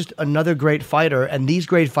 no, you're just another great fighter, and these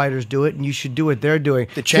great fighters do it, and you should do what they're doing.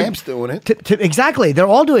 The champ's doing it. Exactly, they're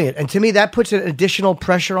all doing it, and to me, that puts an additional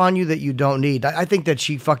pressure on you that you don't need. I think that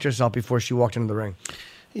she fucked herself before she walked into the ring.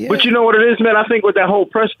 Yeah. But you know what it is, man? I think with that whole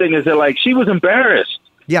press thing is that, like, she was embarrassed.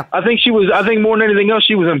 Yeah. I think more than anything else,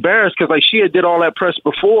 she was embarrassed because like she had did all that press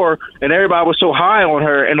before, and everybody was so high on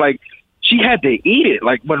her, and like she had to eat it.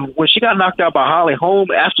 Like when she got knocked out by Holly Holm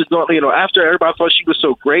after everybody thought she was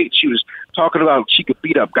so great, she was talking about she could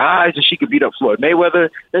beat up guys and she could beat up Floyd Mayweather.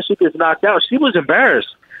 Then she gets knocked out. She was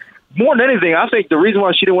embarrassed. More than anything, I think the reason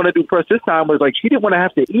why she didn't want to do press this time was like she didn't want to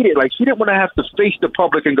have to eat it. Like she didn't want to have to face the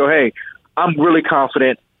public and go, "Hey, I'm really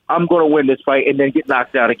confident. I'm going to win this fight," and then get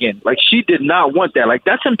knocked out again. Like she did not want that. Like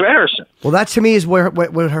that's embarrassing. Well, that to me is where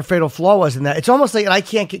her fatal flaw was in that. It's almost like, and I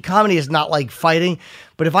can't get, comedy is not like fighting,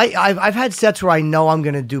 but if I've had sets where I know I'm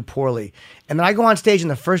going to do poorly, and then I go on stage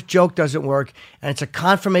and the first joke doesn't work, and it's a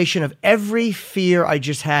confirmation of every fear I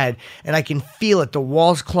just had, and I can feel it. The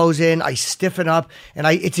walls close in, I stiffen up, and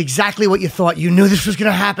it's exactly what you thought. You knew this was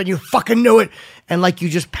going to happen. You fucking knew it. And like you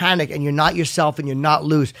just panic, and you're not yourself, and you're not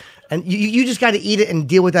loose. And you just got to eat it and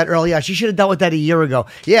deal with that early on. She should have dealt with that a year ago.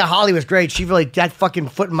 Yeah, Holly was great. She really, that fucking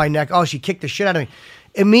foot in my neck. Oh, she kicked the shit out of me.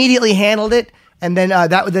 Immediately handled it. And then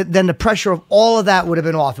then the pressure of all of that would have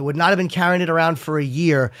been off. It would not have been carrying it around for a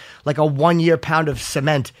year like a 1 year pound of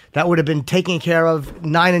cement. That would have been taken care of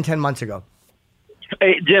 9 and 10 months ago.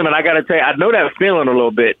 Hey, Jim, and I got to tell you, I know that feeling a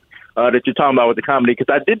little bit that you're talking about with the comedy, because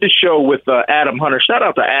I did the show with Adam Hunter. Shout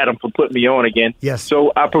out to Adam for putting me on again. Yes.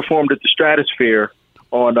 So I performed at the Stratosphere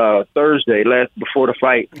on Thursday, before the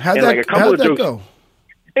fight. How'd and that go?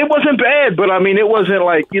 It wasn't bad, but I mean, it wasn't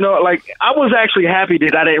like, I was actually happy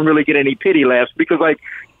that I didn't really get any pity laughs because, like,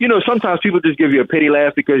 sometimes people just give you a pity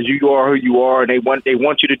laugh because you are who you are and they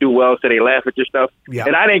want you to do well, so they laugh at your stuff. Yeah.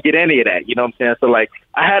 And I didn't get any of that, you know what I'm saying? So, like,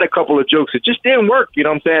 I had a couple of jokes that just didn't work, you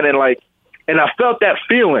know what I'm saying? And I felt that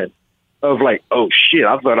feeling of like, oh shit,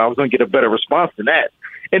 I thought I was going to get a better response than that.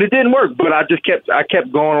 And it didn't work, but I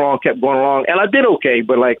kept going along, and I did okay.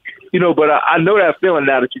 But but I know that feeling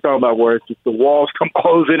now that you're talking about, where it's just the walls come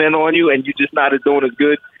closing in on you, and you're just not doing as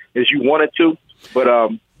good as you wanted to. But I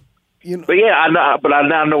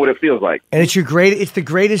now know what it feels like. And it's the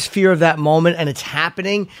greatest fear of that moment, and it's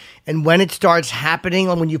happening. And when it starts happening,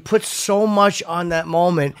 and when you put so much on that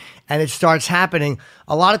moment, and it starts happening,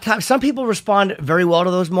 a lot of times, some people respond very well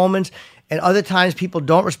to those moments. And other times people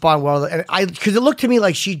don't respond well. And because it looked to me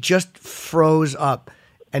like she just froze up.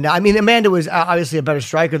 And I mean, Amanda was obviously a better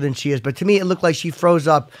striker than she is, but to me it looked like she froze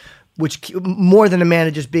up, which more than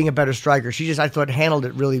Amanda just being a better striker. She just, I thought, handled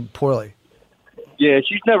it really poorly. Yeah,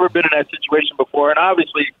 she's never been in that situation before, and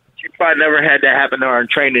obviously she probably never had that happen to her in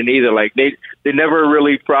training either. Like they never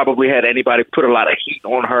really probably had anybody put a lot of heat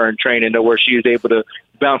on her in training to where she was able to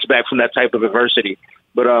bounce back from that type of adversity.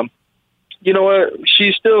 But you know what?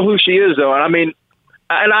 She's still who she is, though. And I mean,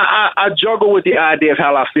 I juggle with the idea of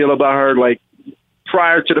how I feel about her. Like,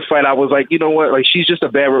 prior to the fight, I was like, you know what? Like, she's just a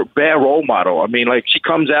bad role model. I mean, like, she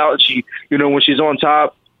comes out and she, when she's on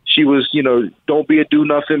top, she was, don't be a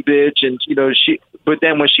do-nothing bitch. And, but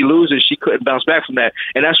then when she loses, she couldn't bounce back from that.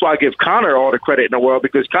 And that's why I give Conor all the credit in the world,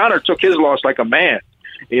 because Conor took his loss like a man.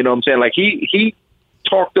 You know what I'm saying? Like, he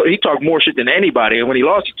talked more shit than anybody. And when he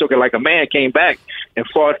lost, he took it like a man, came back and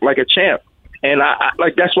fought like a champ. And I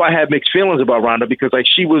like, that's why I have mixed feelings about Ronda, because like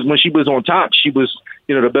when she was on top, she was,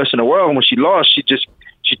 the best in the world. And when she lost,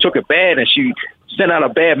 she took it bad, and she sent out a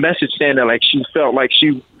bad message saying that like she felt like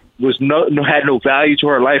she was had no value to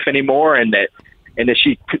her life anymore, and that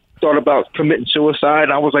she thought about committing suicide.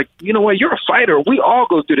 And I was like, you know what? You're a fighter. We all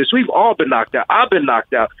go through this. We've all been knocked out. I've been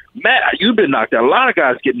knocked out. Matt, you've been knocked out. A lot of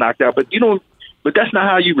guys get knocked out, but but that's not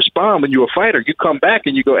how you respond when you're a fighter. You come back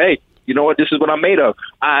and you go, hey, you know what? This is what I'm made of.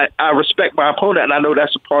 I respect my opponent, and I know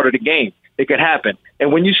that's a part of the game. It could happen.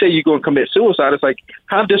 And when you say you're going to commit suicide, it's like,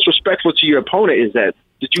 how disrespectful to your opponent is that?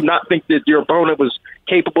 Did you not think that your opponent was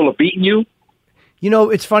capable of beating you?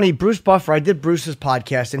 It's funny. Bruce Buffer, I did Bruce's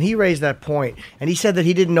podcast, and he raised that point, and he said that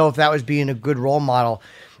he didn't know if that was being a good role model.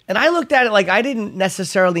 And I looked at it like I didn't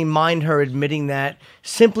necessarily mind her admitting that,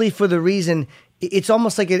 simply for the reason it's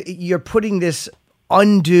almost like you're putting this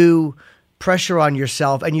undue pressure on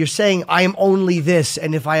yourself, and you're saying, I am only this,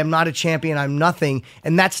 and if I am not a champion, I'm nothing,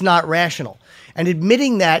 and that's not rational. And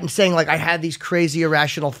admitting that and saying, like, I had these crazy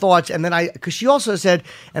irrational thoughts, and then because she also said,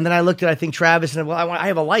 and then I looked at, I think, Travis, and said, well, I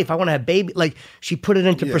have a life, I want to have baby. Like, she put it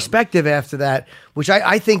into perspective after that, which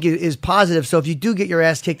I think is positive. So if you do get your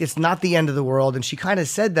ass kicked, it's not the end of the world, and she kind of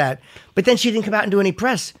said that, but then she didn't come out and do any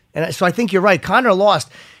press. And so I think you're right. Conor lost,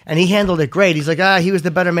 and he handled it great. He's like, he was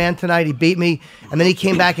the better man tonight. He beat me. And then he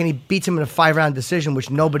came back and he beats him in a 5-round decision, which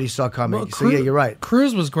nobody saw coming. Well, so, yeah, you're right.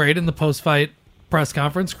 Cruz was great in the post-fight press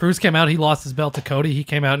conference. Cruz came out. He lost his belt to Cody. He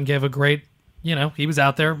came out and gave a great, he was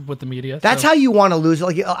out there with the media. That's how you want to lose.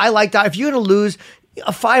 Like, I like that. If you're going to lose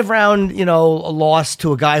a 5-round, a loss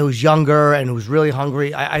to a guy who's younger and who's really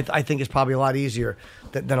hungry, I think it's probably a lot easier.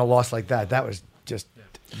 than a loss like that. That was just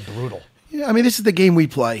brutal. Yeah, I mean, this is the game we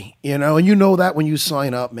play, and you know that when you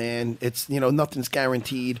sign up, man. It's, nothing's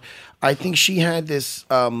guaranteed. I think she had this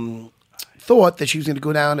thought that she was going to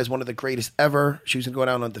go down as one of the greatest ever. She was going to go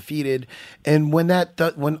down undefeated. And when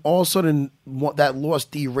all of a sudden that loss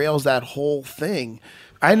derails that whole thing,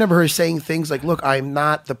 I remember her saying things like, look, I'm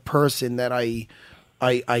not the person that I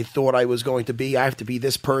thought I was going to be. I have to be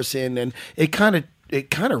this person. And it kind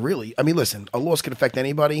of really, I mean, listen, a loss can affect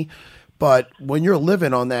anybody. But when you're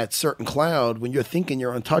living on that certain cloud, when you're thinking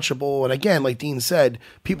you're untouchable, and again, like Dean said,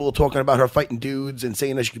 people are talking about her fighting dudes and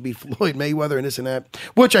saying that she could beat Floyd Mayweather and this and that,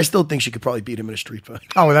 which I still think she could probably beat him in a street fight.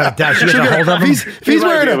 Oh, without a doubt. She gets a hold of him.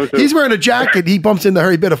 If he's wearing a jacket, he bumps into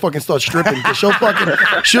her, he better fucking start stripping.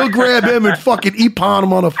 She'll grab him and fucking eepon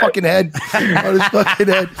him on a fucking head. On his fucking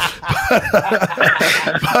head.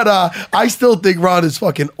 But I still think Ron is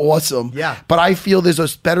fucking awesome. Yeah. But I feel there's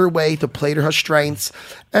a better way to play to her strengths.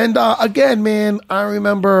 And again, man, I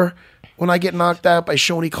remember when I get knocked out by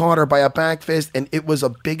Shoney Carter by a back fist, and it was a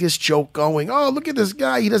biggest joke going, oh, look at this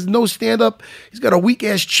guy. He does no stand-up. He's got a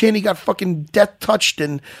weak-ass chin. He got fucking death touched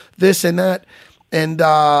and this and that. And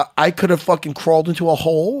I could have fucking crawled into a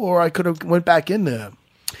hole, or I could have went back in there.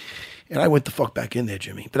 And I went the fuck back in there,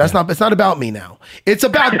 Jimmy. But it's not about me now. It's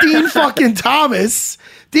about Dean fucking Thomas.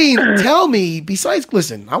 Dean, tell me,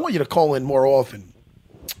 listen, I want you to call in more often.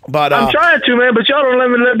 But I'm trying to, man, but y'all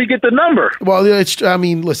don't let me get the number. Well,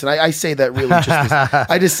 listen, I say that really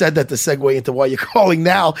I just said that to segue into why you're calling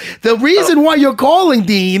now. The reason why you're calling,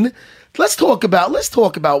 Dean, let's talk about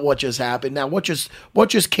what just happened. Now, what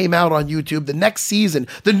just came out on YouTube, the next season,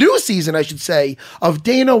 the new season, I should say, of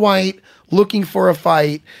Dana White looking for a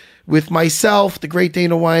fight with myself, the great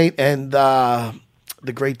Dana White, and the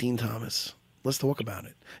great Dean Thomas. Let's talk about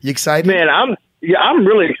it. You excited? Man, I'm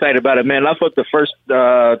really excited about it, man. I thought the first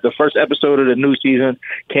episode of the new season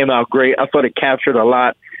came out great. I thought it captured a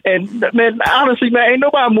lot. And, man, honestly, man, ain't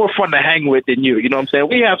nobody more fun to hang with than you. You know what I'm saying?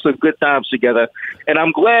 We have some good times together. And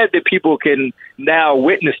I'm glad that people can now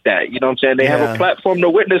witness that. You know what I'm saying? They have a platform to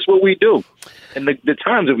witness what we do and the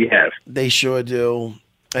times that we have. They sure do.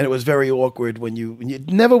 And it was very awkward when you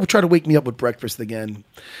never try to wake me up with breakfast again.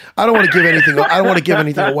 I don't want to give anything. I don't want to give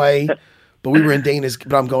anything away. But we were in Dana's.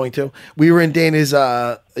 But I'm going to. We were in Dana's.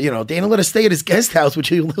 Dana let us stay at his guest house, which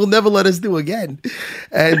he'll never let us do again.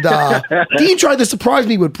 And Dean tried to surprise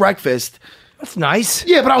me with breakfast. That's nice.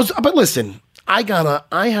 Yeah, but listen,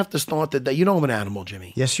 I have to start the day. You know I'm an animal,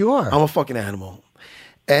 Jimmy. Yes, you are. I'm a fucking animal.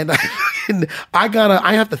 And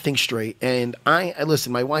I have to think straight. And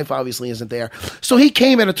listen, my wife obviously isn't there. So he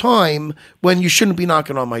came at a time when you shouldn't be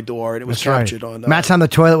knocking on my door. And it was captured on. Matt's on the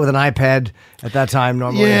toilet with an iPad at that time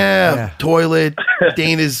normally. Yeah. Toilet.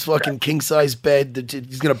 Dana's fucking king-size bed.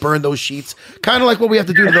 He's going to burn those sheets. Kind of like what we have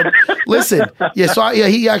to do to them. Listen. Yeah, so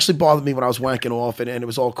he actually bothered me when I was wanking off and it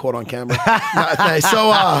was all caught on camera.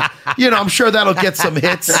 So, I'm sure that'll get some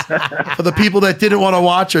hits. For the people that didn't want to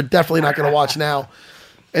watch are definitely not going to watch now.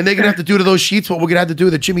 And they're going to have to do to those sheets what we're going to have to do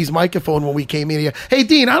to Jimmy's microphone when we came in here. Hey,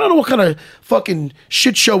 Dean, I don't know what kind of fucking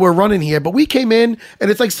shit show we're running here, but we came in and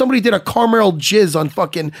it's like somebody did a caramel jizz on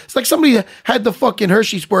fucking... It's like somebody had the fucking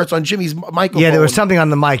Hershey squirts on Jimmy's microphone. Yeah, there was something on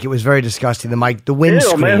the mic. It was very disgusting. The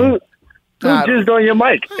windscreen. Man, who jizzed on your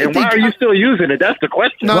mic? And why are you still using it? That's the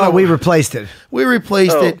question. No, we replaced it. We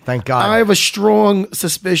replaced it. Thank God. I have a strong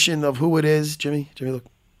suspicion of who it is. Jimmy, look.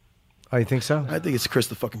 Oh, you think so? I think it's Chris,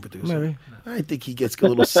 the fucking producer. Maybe. I think he gets a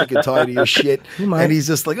little sick and tired of your shit. And he's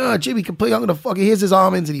just like, oh, Jimmy can play. I'm going to fucking, here's his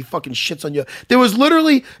almonds. And he fucking shits on you. There was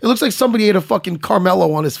literally, it looks like somebody ate a fucking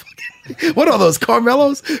Carmelo on his fucking, what are those,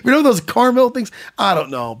 Carmelos? You know those caramel things? I don't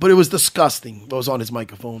know. But it was disgusting what was on his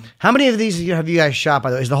microphone. How many of these have you guys shot, by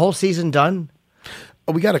the way? Is the whole season done?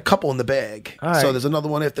 Oh, we got a couple in the bag. Right. So there's another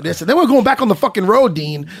one after this. And then we're going back on the fucking road,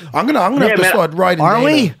 Dean. I'm gonna have to start riding. Are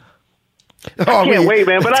we? I can't wait,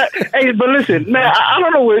 man. But but listen, man, I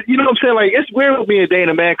don't know what, you know what I'm saying? Like, it's weird with me and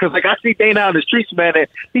Dana, man, because, like, I see Dana out in the streets, man, and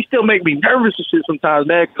he still make me nervous and shit sometimes,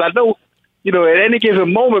 man, because I know, at any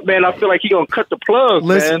given moment, man, I feel like he going to cut the plug,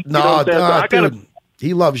 man. Dude,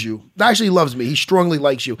 he loves you. Actually, he loves me. He strongly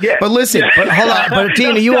likes you. Yeah. But listen. But hold on. But,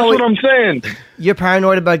 Tina, that's what I'm saying. You're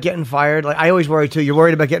paranoid about getting fired? Like, I always worry, too. You're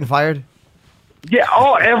worried about getting fired? Yeah,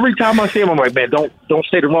 every time I see him, I'm like, man, don't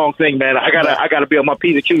say the wrong thing, man. I gotta be on my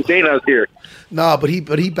P's and Q's. Dana's here. No, but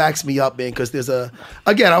he backs me up, man, because there's I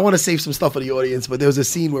want to save some stuff for the audience, but there was a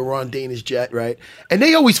scene where we're on Dana's jet, right? And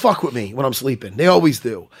they always fuck with me when I'm sleeping. They always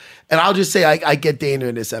do. And I'll just say I get Dana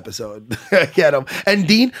in this episode. I get him. And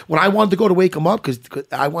Dean, when I wanted to go to wake him up, because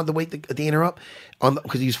I wanted to wake Dana up,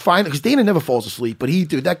 because he's fine, because Dana never falls asleep, but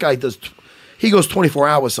that guy does... He goes 24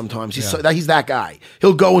 hours sometimes. He's that guy.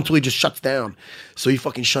 He'll go until he just shuts down. So he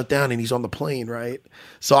fucking shut down and he's on the plane, right?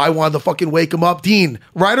 So I wanted to fucking wake him up. Dean,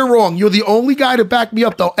 right or wrong, you're the only guy to back me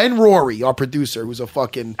up though. And Rory, our producer, who's a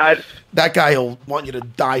fucking that guy will want you to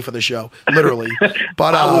die for the show, literally.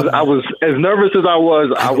 But I was as nervous as I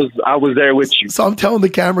was there with you. So I'm telling the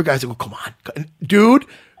camera guys, I go, come on, dude.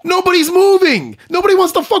 Nobody's moving. Nobody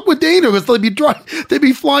wants to fuck with Dana because they'd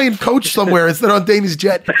be flying coach somewhere instead on Dana's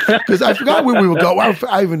jet. Because I forgot where we were going.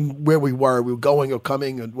 I even where we were. We were going or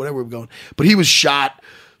coming or whatever we were going. But he was shot.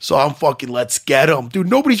 So I'm fucking, let's get him. Dude,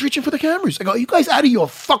 nobody's reaching for the cameras. I go, are you guys out of your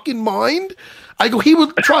fucking mind? I go, he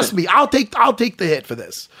would trust me. I'll take the hit for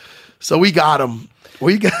this. So we got him.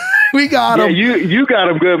 We got him. Yeah, you got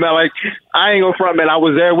him good, man. Like, I ain't gonna front, man. I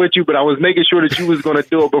was there with you, but I was making sure that you was gonna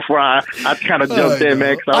do it before I kind of jumped in,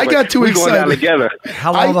 man. I got too excited. We going down together.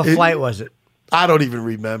 How long of a flight was it? I don't even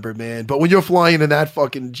remember, man. But when you're flying in that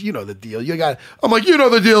fucking, you know the deal. I'm like, you know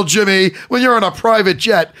the deal, Jimmy. When you're on a private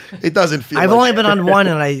jet, it doesn't feel. I've only been on one,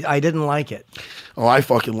 and I didn't like it. Oh, I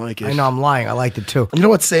fucking like it. I know I'm lying. I liked it too. You know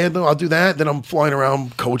what's sad though? I'll do that. Then I'm flying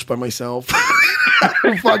around coach by myself.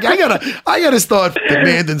 Fuck, I gotta start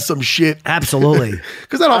demanding some shit. Absolutely.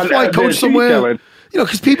 Because then I'll fly coach somewhere. You know,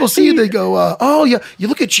 because people see it, they go, "Oh, yeah, you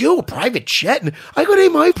look at you, a private jet." And I go, "Hey,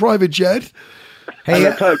 my private jet." Hey,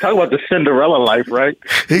 talk about the Cinderella life, right?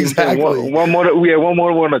 Exactly. One more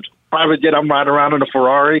on a private jet. I'm riding around in a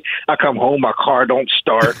Ferrari. I come home, my car don't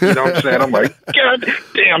start. You know what I'm saying? I'm like, God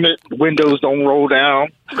damn it! Windows don't roll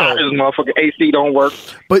down. This motherfucking AC don't work.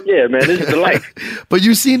 But yeah, man, this is the life. But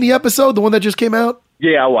you seen the episode, the one that just came out?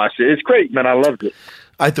 Yeah, I watched it. It's great, man. I loved it.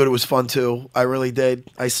 I thought it was fun too. I really did.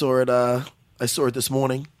 I saw it this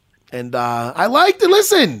morning, and I liked it.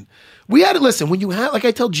 Listen. We had to listen when you have, like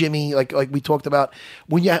I tell Jimmy, like we talked about,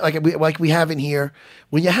 when you like we have in here,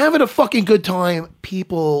 when you're having a fucking good time,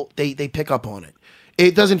 people they pick up on it.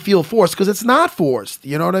 It doesn't feel forced because it's not forced.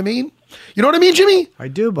 You know what I mean? You know what I mean, Jimmy? I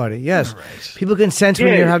do, buddy. Yes, right. People can sense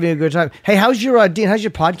when you're having a good time. Hey, how's your Dean? How's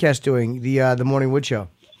your podcast doing? The Morning Wood Show.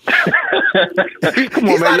 Come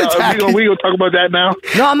on, man. We gonna talk about that now?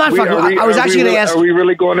 No, I'm not fucking. I was actually going to ask. Are we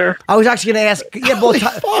really going there? I was actually going to ask. Yeah,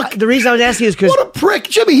 fuck. The reason I was asking is because what a prick,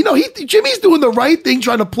 Jimmy. You know, Jimmy's doing the right thing,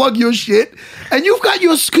 trying to plug your shit, and you've got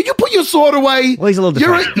your. Could you put your sword away? Well, he's a little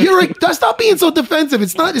defensive. Stop being so defensive.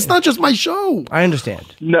 It's not just my show. I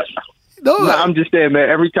understand. No, I'm just saying, man.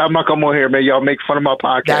 Every time I come on here, man, y'all make fun of my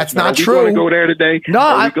podcast. That's man. not true. Are we going to go there today? No,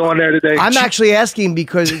 are we going there today? I'm actually asking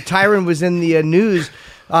because Tyron was in the news.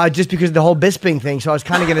 Just because of the whole Bisping thing, so I was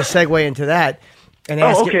kind of going to segue into that. And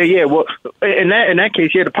ask yeah. Well, in that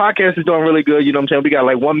case, yeah, the podcast is doing really good. You know what I'm saying? We got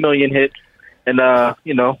like 1 million hits, and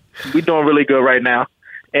you know, we're doing really good right now.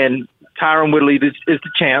 And Tyron Woodley is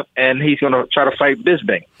the champ, and he's going to try to fight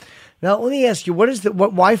Bisping. Now, let me ask you,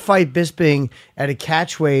 why fight Bisping at a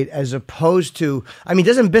catchweight as opposed to? I mean,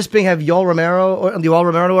 doesn't Bisping have Yoel Romero or the Yoel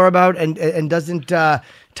Romero we're about, and doesn't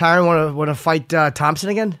Tyron want to fight Thompson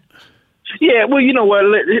again? Yeah, well, you know what?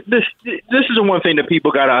 This is the one thing that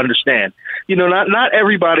people got to understand. You know, not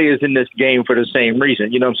everybody is in this game for the same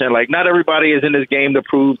reason. You know what I'm saying? Like, not everybody is in this game to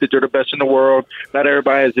prove that they're the best in the world. Not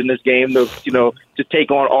everybody is in this game to take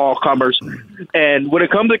on all comers. And when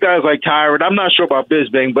it comes to guys like Tyron, I'm not sure about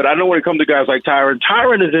Bisping, but I know when it comes to guys like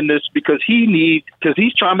Tyron is in this because he's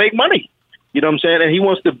trying to make money. You know what I'm saying? And he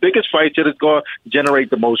wants the biggest fight that is going to generate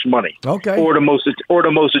the most money, or the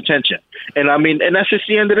most attention. And I mean, and that's just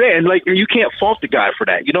the end of the day. And like, you can't fault the guy for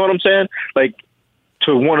that. You know what I'm saying? Like,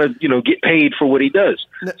 to want to get paid for what he does.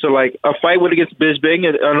 So like, a fight against Bisping,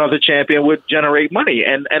 another champion, would generate money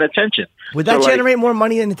and attention. Would that generate more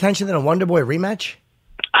money and attention than a Wonder Boy rematch?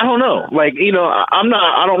 I don't know. Like, you know, I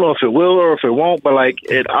don't know if it will or if it won't, but like,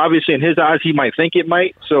 it obviously in his eyes, he might think it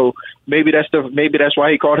might. So maybe that's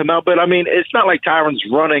why he called him out. But I mean, it's not like Tyron's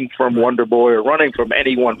running from Wonder Boy or running from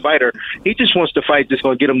any one fighter. He just wants to fight that's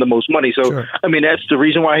going to get him the most money. So, sure. I mean, that's the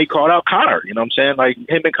reason why he called out Conor. You know what I'm saying? Like,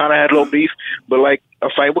 him and Conor had a little beef, but like, a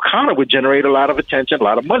fight with Conor would generate a lot of attention, a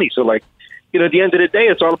lot of money. So like, you know, at the end of the day,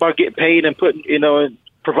 it's all about getting paid and putting, you know, and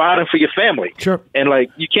providing for your family. Sure. And like,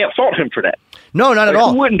 you can't fault him for that. No, not at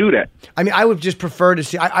all. Who wouldn't do that? I mean, I would just prefer to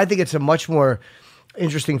see. I think it's a much more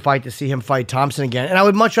interesting fight to see him fight Thompson again, and I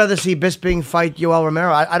would much rather see Bisping fight Yoel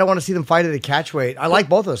Romero. I don't want to see them fight at a catchweight. I like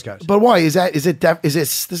both those guys. But why is that? This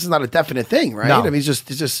is not a definite thing, right? No. I mean, it's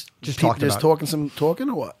just talking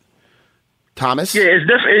or what? Thomas? Yeah,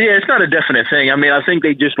 it's not a definite thing. I mean, I think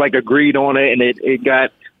they just like agreed on it, and it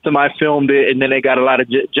got somebody filmed it, and then they got a lot of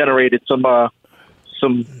generated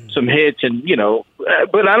some hits, and you know,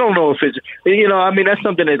 but I don't know if it's, you know, I mean, that's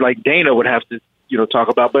something that like Dana would have to, you know, talk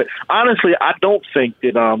about. But honestly, I don't think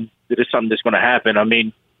that it's something that's going to happen. I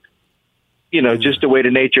mean, just the way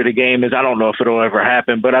the nature of the game is, I don't know if it'll ever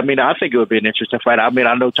happen. But I mean, I think it would be an interesting fight. I mean,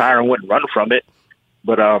 I know Tyron wouldn't run from it,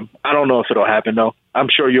 but I don't know if it'll happen though. I'm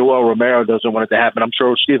sure Yoel Romero doesn't want it to happen. I'm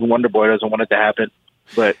sure Stephen Wonderboy doesn't want it to happen.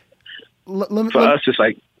 But for us, it's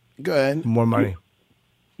like, go ahead, more money.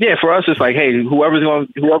 Yeah, for us, it's like, hey, whoever's going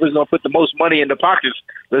to put the most money in the pockets,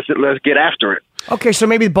 let's get after it. Okay, so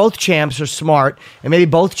maybe both champs are smart, and maybe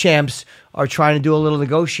both champs are trying to do a little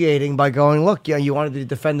negotiating by going, look, you wanted to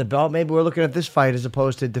defend the belt. Maybe we're looking at this fight as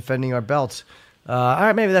opposed to defending our belts. All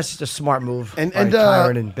right, maybe that's just a smart move. And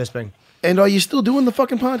Tyron and Bisping. And are you still doing the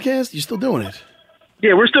fucking podcast? You still doing it?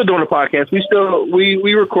 Yeah, we're still doing the podcast.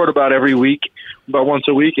 We record about every week, about once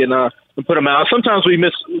a week, and put them out. Sometimes we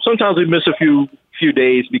miss a few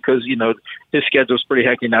days because his schedule's pretty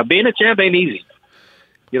hectic. Now being a champ ain't easy.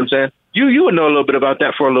 You know what I'm saying? You would know a little bit about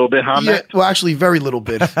that for a little bit, huh, yeah, Matt? Well, actually, very little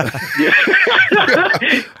bit.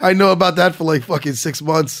 I know about that for like fucking 6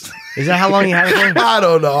 months. Is that how long you had it for? I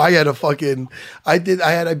don't know.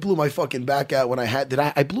 I blew my fucking back out when I had.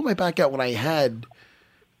 I blew my back out when I had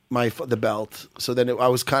the belt. So then I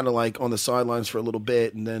was kind of like on the sidelines for a little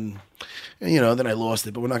bit, and then then I lost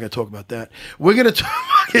it. But we're not going to talk about that. We're going to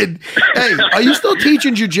talk. Hey, are you still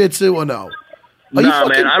teaching jiu-jitsu or no? Nah,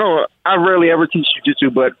 man. I rarely ever teach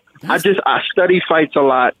jiu-jitsu, but I study fights a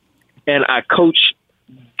lot, and I coach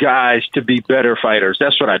guys to be better fighters.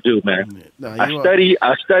 That's what I do, man. No,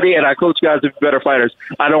 I study, and I coach guys to be better fighters.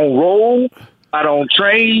 I don't roll. I don't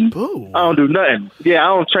train. Ooh. I don't do nothing. Yeah, I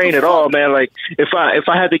don't train at all, man. Like if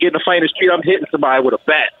I had to get in a fight in the street, I'm hitting somebody with a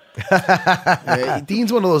bat. Yeah,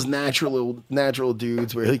 Dean's one of those natural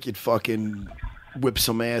dudes where he could fucking whip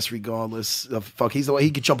some ass regardless of fuck. He's the way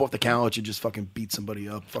he could jump off the couch and just fucking beat somebody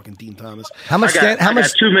up. Fucking Dean Thomas. How much? I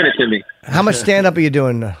got 2 minutes in me. How much stand up are you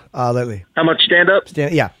doing lately? How much stand up?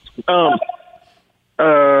 Yeah.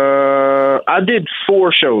 I did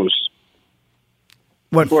 4 shows.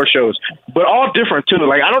 What? 4 shows, but all different too.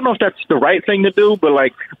 Like I don't know if that's the right thing to do, but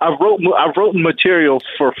like I've wrote material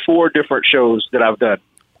for 4 different shows that I've done.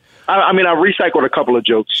 I mean, I recycled a couple of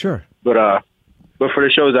jokes. Sure. But for the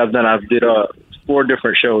shows I've done, I've did 4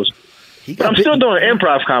 different shows. But I'm still doing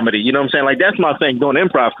improv comedy. You know what I'm saying? Like that's my thing. Doing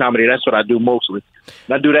improv comedy. That's what I do mostly.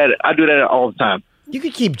 And I do that all the time. You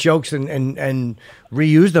could keep jokes and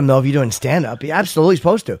reuse them though if you're doing stand up. You're absolutely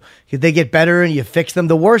supposed to. They get better and you fix them.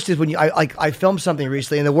 The worst is when I filmed something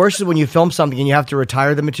recently, and the worst is when you film something and you have to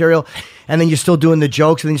retire the material, and then you're still doing the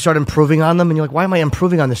jokes, and then you start improving on them, and you're like, why am I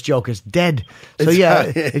improving on this joke? It's dead. So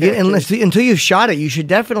until you've shot it, you should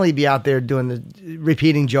definitely be out there doing the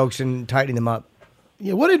repeating jokes and tightening them up.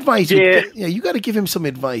 Yeah, what advice? You got to give him some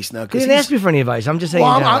advice now. He didn't ask me for any advice. I'm just saying.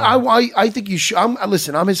 Well, I think you should.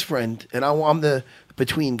 Listen, I'm his friend, and I'm the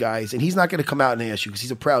between guys, and he's not going to come out and ask you because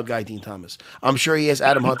he's a proud guy, Dean Thomas. I'm sure he asked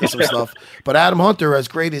Adam Hunter some stuff, but Adam Hunter, as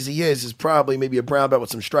great as he is probably maybe a brown belt with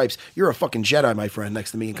some stripes. You're a fucking Jedi, my friend,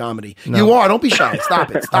 next to me in comedy. No. You are. Don't be shy.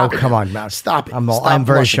 Stop it. Stop it. Come on, Matt. Stop it. I'm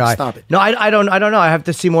very shy. Stop it. No, I don't know. I have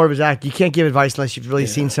to see more of his act. You can't give advice unless you've really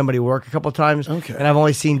seen somebody work a couple of times. Okay. And I've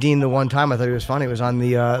only seen Dean the one time. I thought he was funny. It was on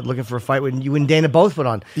the Looking for a Fight when you and Dana both went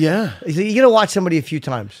on. Yeah. You got to watch somebody a few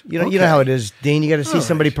times. You know how it is, Dean. You got to see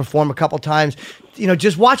somebody perform a couple times.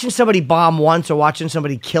 Just watching somebody bomb once or watching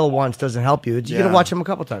somebody kill once doesn't help you. You got to watch them a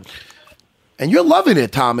couple times. And you're loving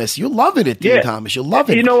it, Thomas. You're loving it, Dean Thomas. You're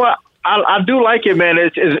loving it. You know what? I do like it, man.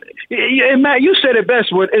 And Matt, you said it best.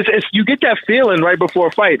 It's you get that feeling right before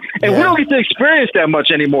a fight, and we don't get to experience that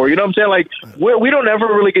much anymore. You know what I'm saying? Like we don't ever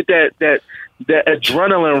really get that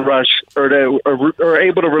adrenaline rush or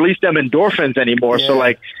able to release them endorphins anymore. Yeah. So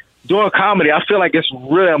like doing comedy, I feel like it's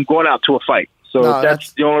really I'm going out to a fight. So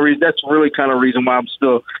that's the only reason. That's really kind of reason why I'm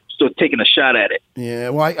still taking a shot at it. Yeah,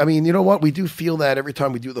 well, I mean, you know what? We do feel that every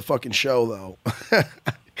time we do the fucking show, though.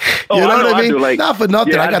 You know what I mean? Not for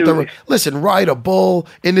nothing. I got to listen, ride a bull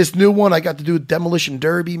in this new one. I got to do Demolition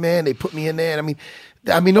Derby, man. They put me in there. And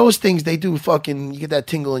I mean, those things they do. Fucking, you get that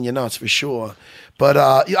tingle in your nuts for sure. But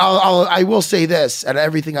I will say this, and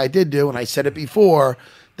everything I did do, and I said it before,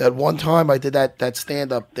 that one time I did that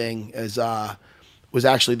stand up thing was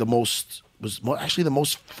actually the most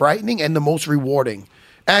frightening and the most rewarding.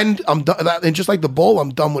 And I'm done. And just like the bull,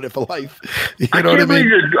 I'm done with it for life. You know what I mean?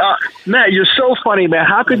 Matt, you're so funny, man.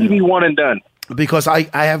 How could you be one and done? Because I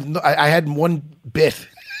had one bit.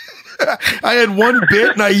 I had one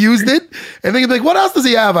bit and I used it. And then you're like, what else does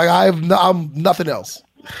he have? I'm nothing else.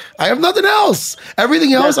 I have nothing else.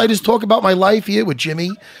 Everything else, I just talk about my life here with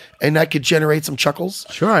Jimmy, and that could generate some chuckles.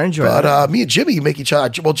 Sure, I enjoy it. But me and Jimmy make each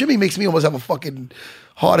other. Well, Jimmy makes me almost have a fucking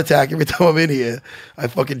heart attack every time I'm in here. I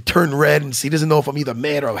fucking turn red, and he doesn't know if I'm either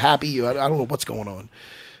mad or happy. I don't know what's going on.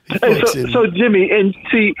 So Jimmy, and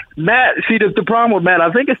see Matt, the problem with Matt,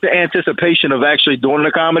 I think it's the anticipation of actually doing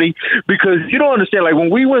the comedy, because you don't understand. Like when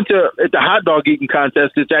we went to at the hot dog eating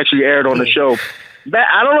contest, it's actually aired on the show. Matt,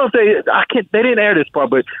 I don't know if they didn't air this part,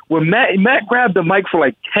 but when Matt grabbed the mic for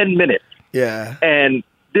like 10 minutes, and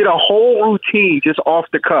did a whole routine just off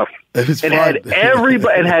the cuff, and had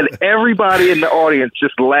everybody in the audience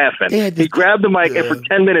just laughing. He grabbed the mic and for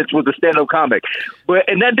 10 minutes was a stand-up comic,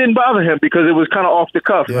 and that didn't bother him because it was kind of off the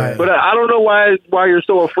cuff. Right. But I don't know why you're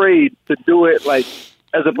so afraid to do it like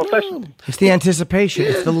as a professional. It's the anticipation.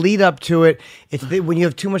 It's the lead up to it. It's when you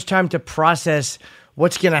have too much time to process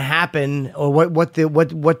what's going to happen or what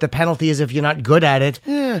the penalty is if you're not good at it.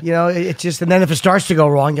 Yeah. You know, it's just, and then if it starts to go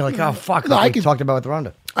wrong, you're like, oh fuck, like we talked about with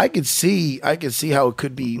Ronda. I could see how it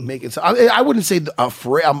could be making. I wouldn't say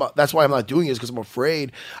afraid. That's why I'm not doing it, because I'm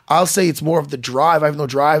afraid. I'll say it's more of the drive. I have no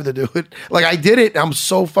drive to do it. Like I did it. And I'm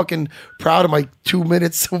so fucking proud of my 2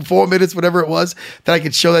 minutes, 4 minutes, whatever it was, that I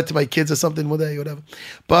could show that to my kids or something one day, whatever.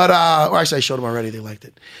 But or actually, I showed them already. They liked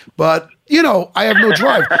it. But you know, I have no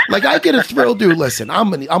drive. Like I get a thrill, dude. Listen,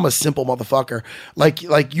 I'm a simple motherfucker. Like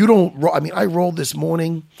you don't. I mean, I rolled this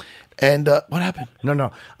morning. And what happened?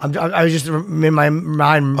 No. I was just in my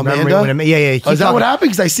mind Amanda? remembering. Yeah. Is that what happened?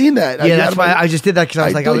 Because I seen that. Yeah, that's why I just did that, because I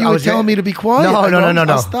was like, I was telling me to be quiet.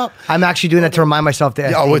 No. Stop. I'm actually doing that to remind myself to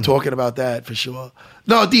ask Dean. Dean. We're talking about that for sure.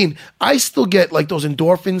 No, Dean, I still get like those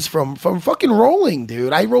endorphins from fucking rolling,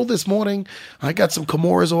 dude. I rolled this morning. I got some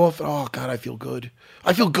Kimuras off. Oh God, I feel good.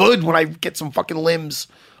 I feel good when I get some fucking limbs.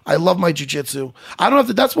 I love my jiu-jitsu. I don't have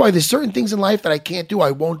to. That's why there's certain things in life that I can't do. I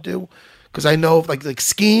won't do. Because I know, like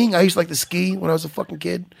skiing, I used to like to ski when I was a fucking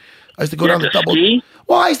kid. I used to go down the double. Ski?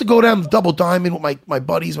 Well, I used to go down the Double Diamond with my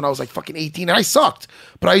buddies when I was like fucking 18, and I sucked.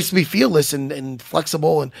 But I used to be fearless and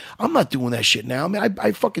flexible, and I'm not doing that shit now. I mean,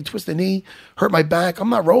 I fucking twist a knee, hurt my back. I'm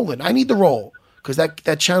not rolling. I need to roll because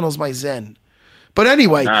that channels my zen. But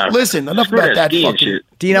anyway, listen, enough about that fucking shit.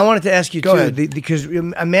 Dean, I wanted to ask you Go too, ahead. because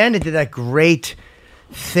Amanda did that great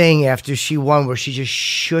thing after she won where she just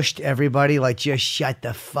shushed everybody, like just shut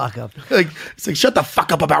the fuck up. It's like shut the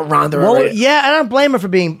fuck up about Ronda. Well, already. yeah, I don't blame her for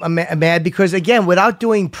being mad, because again, without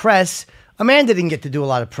doing press, Amanda didn't get to do a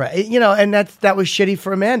lot of press, you know, and that was shitty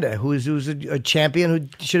for Amanda, who's a champion who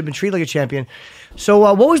should have been treated like a champion. So,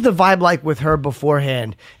 what was the vibe like with her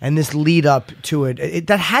beforehand and this lead up to it?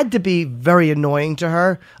 That had to be very annoying to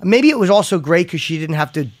her. Maybe it was also great because she didn't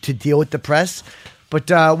have to deal with the press. But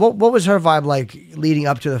what was her vibe like leading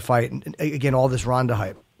up to the fight? And again, all this Ronda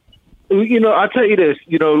hype. You know, I'll tell you this.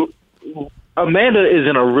 You know, Amanda is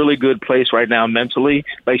in a really good place right now mentally.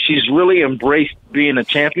 Like she's really embraced being a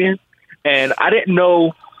champion, and I didn't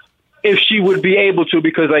know if she would be able to,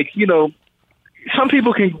 because, like, you know, some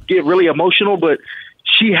people can get really emotional, but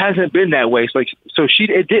she hasn't been that way. So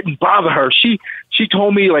it didn't bother her. She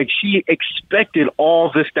told me, like, she expected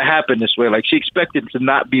all this to happen this way. Like, she expected to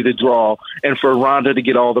not be the draw and for Ronda to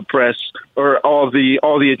get all the press or all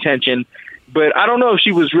the attention. But I don't know if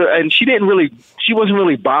she was and she wasn't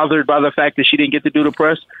really bothered by the fact that she didn't get to do the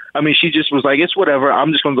press. I mean, she just was like, it's whatever.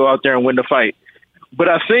 I'm just going to go out there and win the fight. But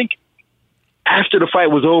I think after the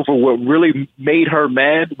fight was over, what really made her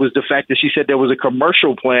mad was the fact that she said there was a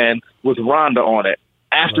commercial plan with Ronda on it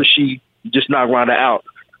after she just knocked Ronda out.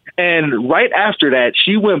 And right after that,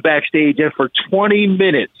 she went backstage and for 20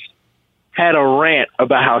 minutes had a rant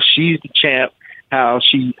about how she's the champ, how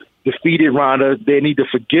she defeated Ronda. They need to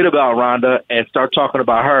forget about Ronda and start talking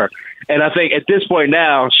about her. And I think at this point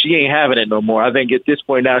now, she ain't having it no more. I think at this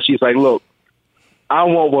point now, she's like, look, I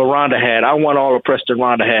want what Ronda had. I want all the press that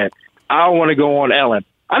Ronda had. I want to go on Ellen.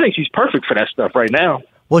 I think she's perfect for that stuff right now.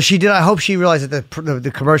 Well, she did. I hope she realized that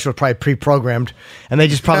the commercial was probably pre-programmed, and they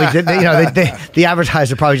just probably did. The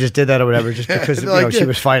advertiser probably just did that or whatever, just because she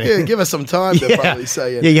was fighting. Yeah, give us some time. They're probably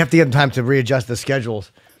saying. Yeah, you have to give them time to readjust the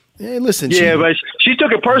schedules. Yeah, listen. Yeah, but she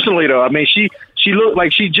took it personally though. I mean, she looked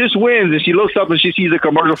like she just wins, and she looks up and she sees a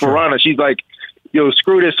commercial for Ronda. She's like, "Yo,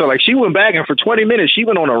 screw this!" So like, she went back and for 20 minutes she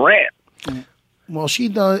went on a rant. Well, she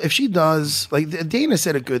does. If she does, like Dana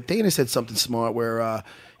said something smart where.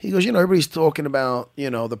 He goes, everybody's talking about,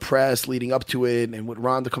 the press leading up to it and with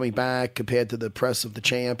Ronda coming back compared to the press of the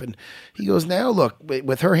champ. And he goes, now, look,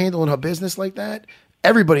 with her handling her business like that,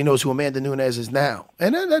 everybody knows who Amanda Nunes is now.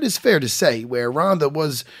 And that is fair to say, where Ronda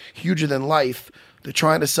was huger than life. They're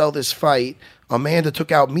trying to sell this fight. Amanda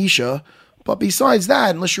took out Misha. But besides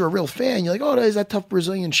that, unless you're a real fan, you're like, oh, there's that tough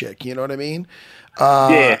Brazilian chick. You know what I mean?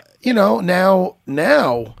 Yeah.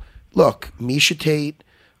 Now, look, Misha Tate,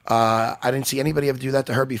 I didn't see anybody ever do that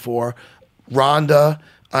to her before. Ronda,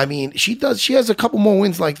 I mean, she has a couple more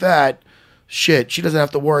wins like that. shit, she doesn't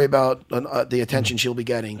have to worry about the attention she'll be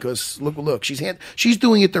getting because look, she's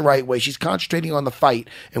doing it the right way. She's concentrating on the fight,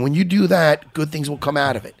 and when you do that, good things will come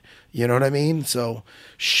out of it. You know what I mean? So,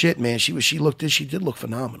 shit, man, she did look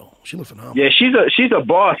phenomenal. She looked phenomenal. Yeah, she's a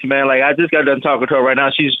boss, man. Like I just got done talking to her right now.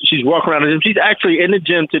 She's walking around the gym. She's actually in the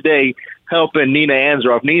gym today helping Nina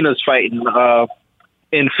Ansaroff. Nina's fighting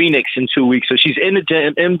in Phoenix in 2 weeks, so she's in the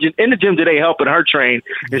gym today helping her train,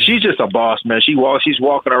 and she's just a boss, man. She's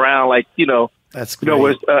walking around like That's great.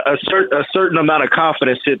 with a certain amount of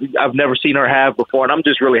confidence that I've never seen her have before, and I'm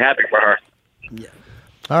just really happy for her. Yeah.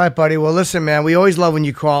 All right, buddy. Well, listen, man, we always love when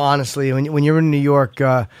you call, honestly. When you're in New York,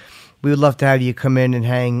 we would love to have you come in and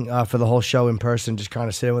hang for the whole show in person, just kind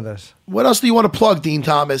of sit with us. What else do you want to plug, Dean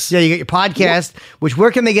Thomas? Yeah, you get your podcast,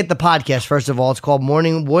 where can they get the podcast, first of all? It's called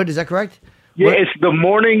Morning Wood, is that correct? Yeah, it's the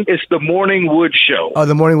Morning Wood Show. Oh,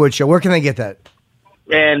 the Morning Wood Show. Where can they get that?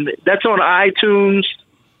 And that's on iTunes.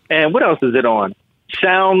 And what else is it on?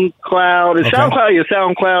 SoundCloud. It's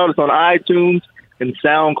SoundCloud. It's on iTunes and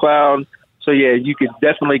SoundCloud. So, yeah, you could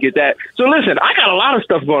definitely get that. So, listen, I got a lot of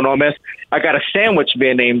stuff going on, man. I got a sandwich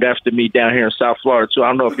being named after me down here in South Florida. So I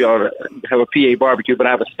don't know if y'all have a PA barbecue, but I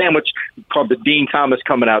have a sandwich called the Dean Thomas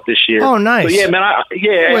coming out this year. Oh, nice. So, yeah, man,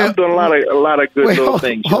 I'm doing a lot of good little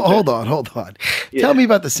things. Hold on. Yeah. Tell me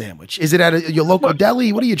about the sandwich. Is it at your local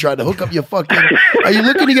deli? What are you trying to hook up your fucking... Are you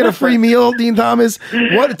looking to get a free meal, Dean Thomas?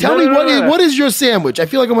 Tell me what is your sandwich? I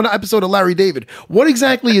feel like I'm on an episode of Larry David. What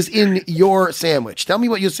exactly is in your sandwich? Tell me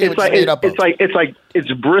what your sandwich is made up of. It's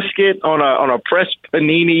brisket on a pressed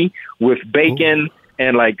panini with bacon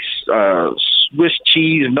and like Swiss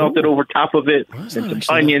cheese melted over top of it and some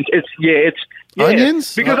onions. It's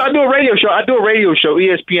onions because I do a radio show,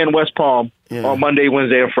 ESPN West Palm on Monday,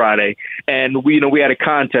 Wednesday, and Friday, and we had a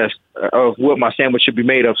contest of what my sandwich should be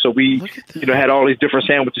made of. So we had all these different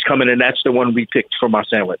sandwiches coming, and that's the one we picked for my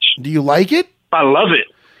sandwich. Do you like it? I love it.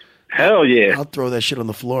 Hell yeah! I'll throw that shit on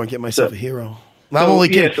the floor and get myself a hero. I'm only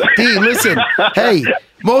kidding. Yes. Dean, listen. Hey,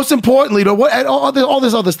 most importantly, though, all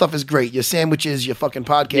this other stuff is great. Your sandwiches, your fucking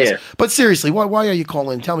podcast. Yeah. But seriously, why are you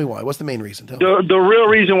calling? Tell me why. What's the main reason? The real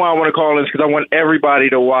reason why I want to call is because I want everybody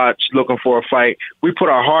to watch Looking for a Fight. We put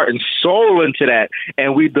our heart and soul into that,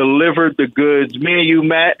 and we delivered the goods. Me and you,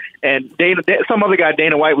 Matt, and Dana, some other guy,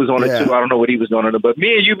 Dana White, was on it too. I don't know what he was on it, but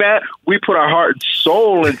me and you, Matt, we put our heart and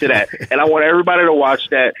soul into that. And I want everybody to watch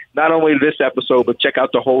that, not only this episode, but check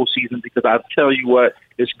out the whole season, because I tell you what,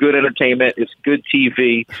 it's good entertainment, it's good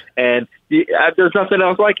TV, and there's nothing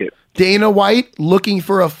else like it. Dana White, Looking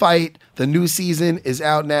for a Fight. The new season is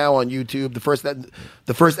out now on YouTube. The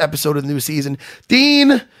first episode of the new season.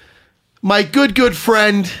 Dean, my good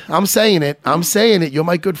friend. I'm saying it. You're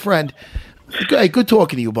my good friend. Hey, good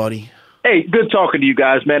talking to you, buddy. Hey, good talking to you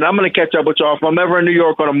guys, man. I'm going to catch up with y'all. If I'm ever in New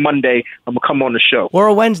York on a Monday, I'm going to come on the show. Or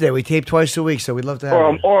a Wednesday. We tape twice a week, so we'd love to have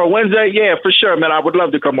you. Or a Wednesday, yeah, for sure, man. I would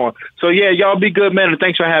love to come on. So, yeah, y'all be good, man, and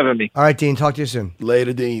thanks for having me. All right, Dean. Talk to you soon.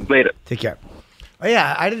 Later, Dean. Later. Take care. Oh,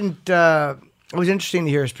 yeah, I didn't... it was interesting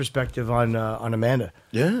to hear his perspective on Amanda.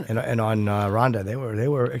 Yeah. And on Ronda. They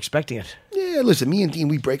were expecting it. Yeah, listen, me and Dean,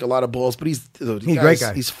 we break a lot of balls, but he's a great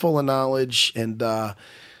guy. He's full of knowledge, and I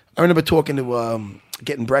remember talking to...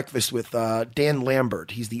 getting breakfast with Dan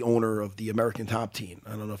Lambert. He's the owner of the American Top Team.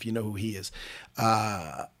 I don't know if you know who he is.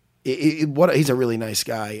 He's a really nice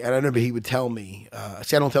guy, and I remember he would tell me.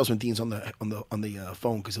 See, I don't tell us when Dean's on the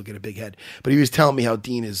phone because he'll get a big head. But he was telling me how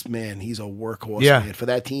Dean is, man. He's a workhorse, man. For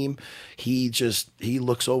that team, he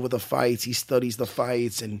looks over the fights, he studies the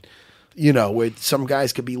fights, and where some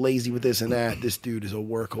guys could be lazy with this and that. This dude is a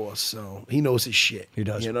workhorse, so he knows his shit. He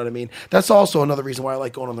does. You know what I mean? That's also another reason why I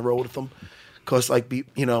like going on the road with him. Because,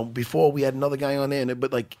 before we had another guy on there,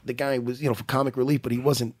 but, the guy was, for comic relief, but he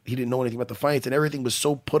didn't know anything about the fights, and everything was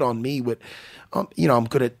so put on me with, I'm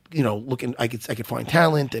good at, looking, I could find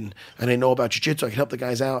talent, and I know about jiu-jitsu, I can help the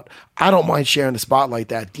guys out. I don't mind sharing the spotlight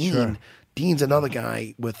that Dean. Sure. Dean's another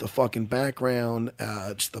guy with a fucking background,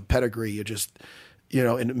 just the pedigree, or just,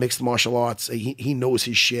 in mixed martial arts. He knows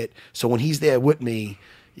his shit. So when he's there with me,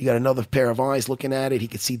 you got another pair of eyes looking at it. He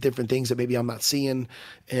could see different things that maybe I'm not seeing.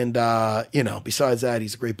 And, besides that,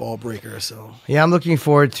 he's a great ball breaker. So yeah, I'm looking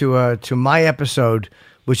forward to my episode,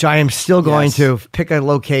 which I am still going to pick a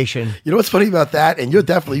location. You know what's funny about that? And you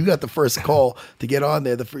got the first call to get on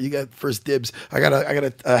there. You got first dibs. I got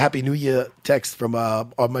a Happy New Year text from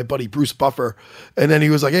my buddy Bruce Buffer, and then he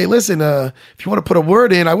was like, "Hey, listen, if you want to put a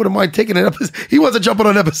word in, I wouldn't mind taking an episode." He wasn't jumping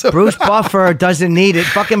on an episode. Bruce Buffer doesn't need it.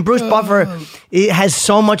 Fucking Bruce Buffer, he has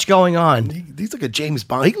so much going on. He's like a James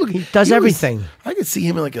Bond. He does everything. I could see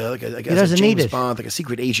him like a James Bond, like a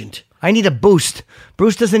secret agent. I need a boost.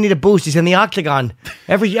 Bruce doesn't need a boost. He's in the octagon.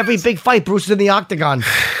 Every big fight, Bruce is in the octagon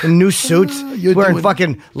in new suits, You're wearing doing-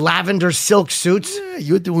 fucking lavender silk suits. Yeah,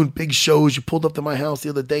 you're doing big shows. You pulled up to my house the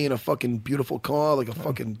other day in a fucking beautiful car, like a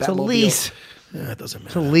fucking Batmobile. It's a lease. Yeah, it doesn't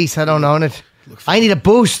It's a matter. lease. I don't own it. I need a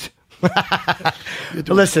boost. You're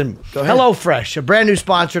doing- Listen, Go ahead. HelloFresh, a brand new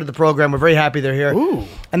sponsor to the program. We're very happy they're here. Ooh.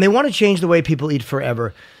 And they want to change the way people eat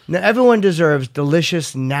forever. Now, everyone deserves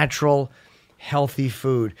delicious, natural, healthy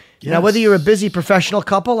food. Now, Yes. whether you're a busy professional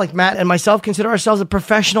couple, like Matt and myself consider ourselves a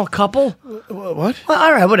professional couple. What? Well,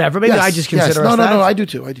 all right, whatever. Maybe Yes, I just yes. consider No, us no, that. no. I do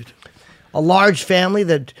too. A large family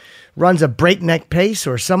that runs a breakneck pace,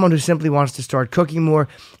 or someone who simply wants to start cooking more,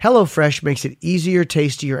 HelloFresh makes it easier,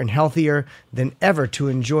 tastier, and healthier than ever to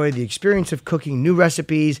enjoy the experience of cooking new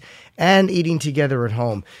recipes and eating together at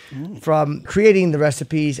home. From creating the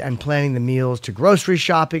recipes and planning the meals to grocery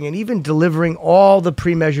shopping and even delivering all the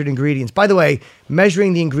pre-measured ingredients. By the way,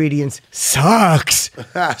 measuring the ingredients sucks.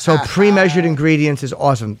 So pre-measured ingredients is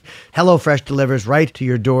awesome. HelloFresh delivers right to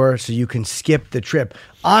your door so you can skip the trip.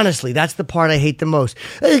 Honestly, that's the part I hate the most.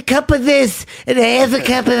 A cup of this, and a half a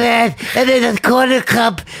cup of that, and then a quarter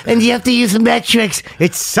cup, and you have to use metrics.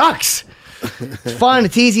 It sucks. It's fun,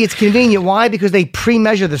 it's easy, it's convenient. Why? Because they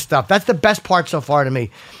pre-measure the stuff. That's the best part so far to me.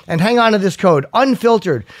 And hang on to this code,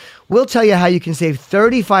 Unfiltered. We'll tell you how you can save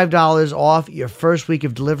 $35 off your first week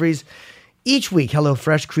of deliveries. Each week,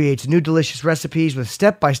 HelloFresh creates new delicious recipes with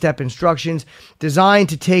step-by-step instructions designed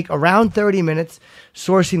to take around 30 minutes,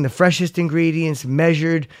 sourcing the freshest ingredients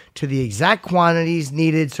measured to the exact quantities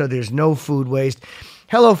needed so there's no food waste.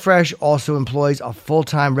 HelloFresh also employs a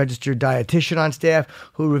full-time registered dietitian on staff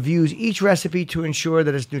who reviews each recipe to ensure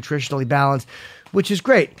that it's nutritionally balanced, which is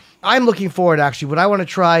great. I'm looking forward, actually. What I want to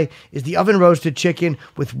try is the oven-roasted chicken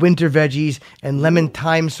with winter veggies and lemon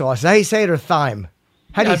thyme sauce. Is that how you say it, or thyme?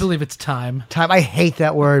 How do I you believe it's time. Time. I hate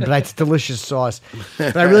that word, but it's delicious sauce.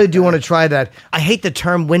 But I really do want to try that. I hate the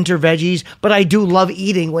term winter veggies, but I do love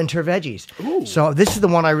eating winter veggies. So this is the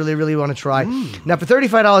one I really, really want to try. Now, for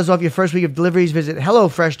 $35 off your first week of deliveries, visit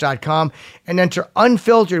HelloFresh.com and enter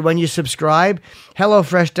Unfiltered when you subscribe.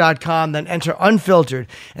 HelloFresh.com, then enter Unfiltered.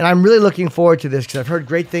 And I'm really looking forward to this because I've heard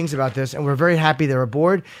great things about this, and we're very happy they're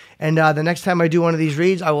aboard. And the next time I do one of these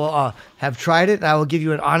reads, I will have tried it, and I will give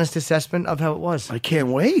you an honest assessment of how it was. I can't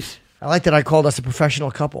wait. I like that I called us a professional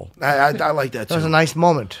couple. I like that too. That was a nice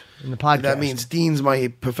moment in the podcast. That means Dean's my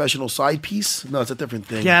professional side piece. No, it's a different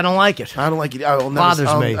thing. Yeah, I don't like it. I don't like it. I'll never,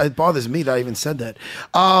 Bothers me. It bothers me that I even said that.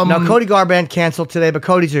 Now, Cody Garbrandt canceled today, but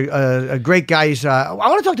Cody's a great guy. He's, I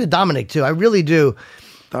want to talk to Dominic, too. I really do.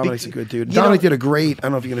 Dominic's a good dude. You Dominic know- did a great. I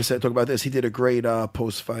don't know if you're going to talk about this. He did a great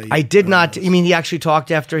post-fight. I did not. You mean he actually talked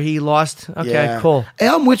after he lost? Okay, Yeah. cool. Hey,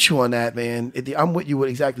 I'm with you on that, man. I'm with you with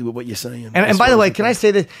exactly with what you're saying. And by the way, can I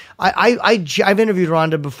say that I've interviewed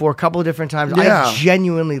Rhonda before a couple of different times. Yeah. I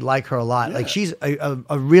genuinely like her a lot. Like she's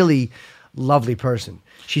a really lovely person.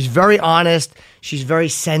 She's very honest. She's very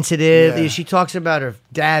sensitive. Yeah. She talks about her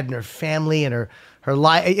dad and her family and her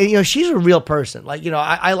life. You know, she's a real person. Like, you know,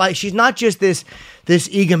 I like. She's not just this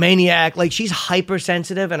egomaniac. Like, she's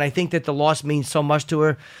hypersensitive, and I think that the loss means so much to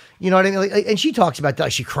her. You know what I mean? Like, and she talks about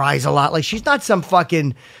that. She cries a lot. Like, she's not some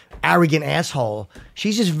fucking arrogant asshole.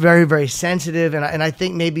 She's just very, very sensitive, and I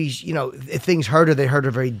think maybe, you know, if things hurt her, they hurt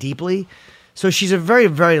her very deeply. So she's a very,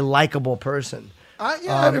 very likable person.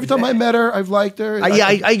 Every time I met her, I've liked her.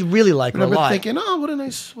 I really like I her a remember lot. thinking, oh, what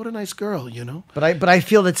a nice girl, you know. But I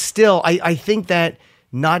feel that still, I think that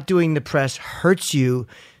not doing the press hurts you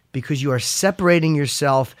because you are separating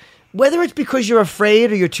yourself, whether it's because you're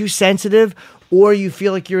afraid or you're too sensitive or you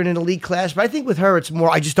feel like you're in an elite class. But I think with her, it's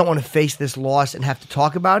more, I just don't want to face this loss and have to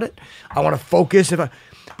talk about it. I want to focus.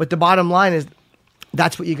 But the bottom line is,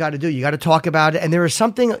 that's what you got to do. You got to talk about it. And there is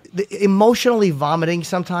something emotionally vomiting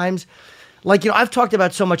sometimes. Like, you know, I've talked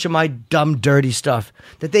about so much of my dumb, dirty stuff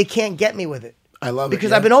that they can't get me with it. I love it, because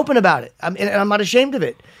yeah. I've been open about it, and I'm not ashamed of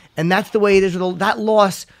it. And that's the way it is. That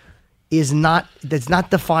loss does not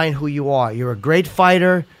define who you are. You're a great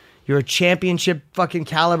fighter. You're a championship fucking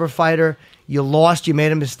caliber fighter. You lost. You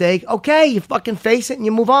made a mistake. Okay, you fucking face it and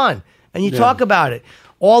you move on and you talk about it.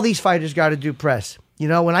 All these fighters got to do press. You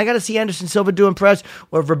know, when I got to see Anderson Silva doing press,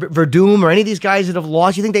 or Verdum, or any of these guys that have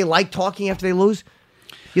lost, you think they like talking after they lose?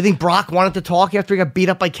 You think Brock wanted to talk after he got beat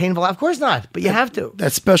up by Cain Velasquez? Of course not, but you have to.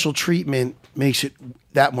 That special treatment makes it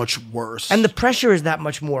that much worse. And the pressure is that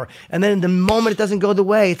much more. And then the moment it doesn't go the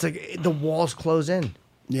way, it's like the walls close in.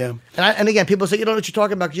 yeah. And again, people say, you don't know what you're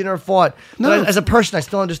talking about because you never fought. No. But as a person, I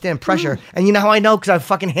still understand pressure. And you know how I know? Because I've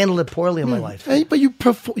fucking handled it poorly in my life. Hey, but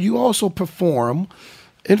you also perform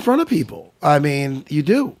in front of people. I mean, you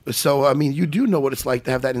do. So, I mean, you do know what it's like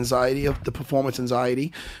to have that anxiety, of the performance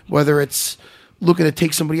anxiety, whether it's looking to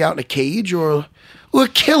take somebody out in a cage or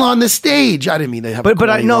kill on the stage. I didn't mean to have. But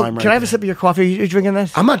I know. rhyme Can I have a there. sip of your coffee? Are you drinking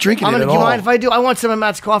this? I'm not drinking it at Do you all. mind if I do? I want some of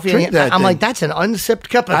Matt's coffee. Drink that I'm thing. like, that's an unsipped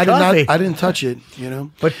cup of I coffee. didn't touch it. You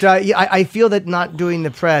know. But yeah, I feel that not doing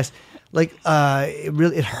the press, like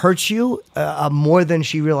it hurts you more than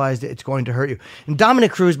she realized it's going to hurt you. And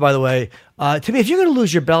Dominic Cruz, by the way, to me, if you're going to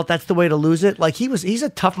lose your belt, that's the way to lose it. Like he's a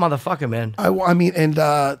tough motherfucker, man. I mean, and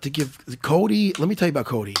to give Cody, let me tell you about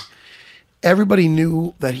Cody. Everybody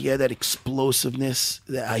knew that he had that explosiveness.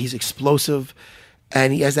 That he's explosive,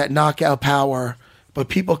 and he has that knockout power. But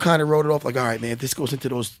people kind of wrote it off like, all right, man, if this goes into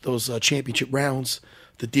those championship rounds,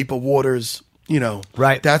 the deeper waters,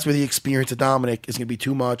 Right. That's where the experience of Dominic is going to be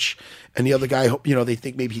too much. And the other guy, they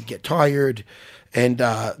think maybe he'd get tired, and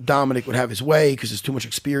Dominic would have his way because there's too much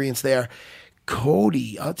experience there.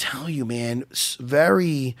 Cody, I'll tell you, man,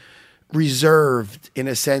 very reserved in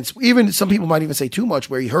a sense. Even some people might even say too much,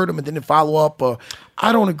 where he hurt him and didn't follow up.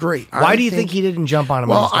 I don't agree. Why do you think he didn't jump on him?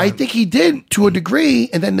 Well, I think he did to a degree,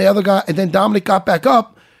 and then the other guy, and then Dominic got back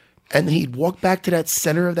up, and he'd walk back to that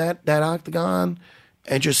center of that octagon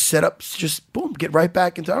and just set up, just boom, get right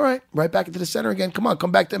back into the center again. Come on,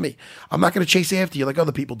 come back to me. I'm not going to chase after you like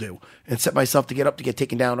other people do and set myself to get up to get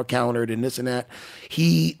taken down or countered and this and that.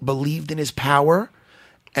 He believed in his power,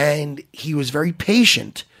 and he was very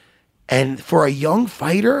patient. And for a young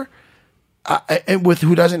fighter, and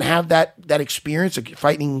who doesn't have that experience of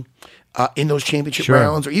fighting in those championship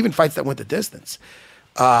rounds or even fights that went the distance,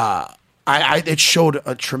 it showed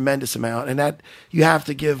a tremendous amount. And that you have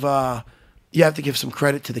to give some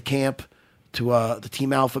credit to the camp, to the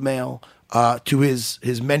Team Alpha Male, to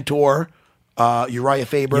his mentor, Uriah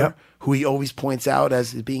Faber, who he always points out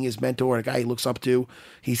as being his mentor and a guy he looks up to.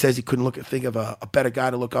 He says he couldn't think of a better guy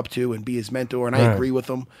to look up to and be his mentor, and I agree with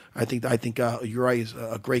him. I think Uriah is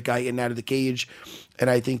a great guy in and out of the cage, and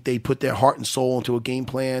I think they put their heart and soul into a game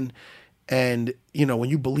plan. And when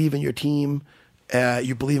you believe in your team,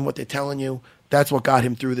 you believe in what they're telling you. That's what got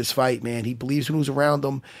him through this fight, man. He believes in who's around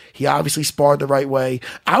him. He obviously sparred the right way.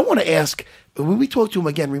 I want to ask, when we talk to him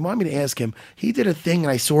again, remind me to ask him. He did a thing,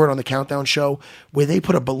 and I saw it on the Countdown show, where they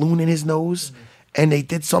put a balloon in his nose, and they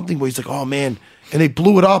did something where he's like, oh, man. And they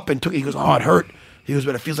blew it up and he goes, oh, it hurt. He goes,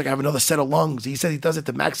 but it feels like I have another set of lungs. He said he does it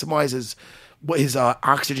to maximize his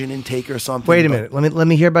oxygen intake or something. Wait a minute. Let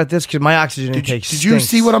me hear about this, because my oxygen intake Did you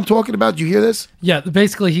see what I'm talking about? Did you hear this? Yeah,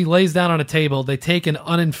 basically he lays down on a table. They take an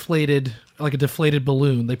uninflated, like a deflated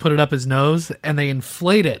balloon. They put it up his nose and they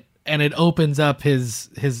inflate it, and it opens up his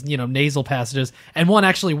nasal passages. And one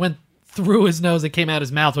actually went through his nose and came out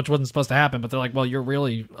his mouth, which wasn't supposed to happen. But they're like, well, you're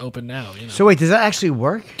really open now. So wait, does that actually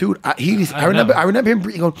work? Dude, I remember him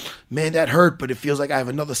going, man, that hurt, but it feels like I have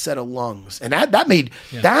another set of lungs. And that made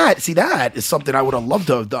that is something I would have loved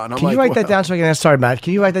to have done. Can you write that down so I can ask? Sorry, Matt.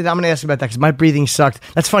 Can you write that down? I'm going to ask you about that because my breathing sucked.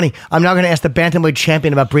 That's funny. I'm now going to ask the bantamweight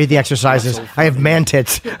champion about breathing exercises. So I have man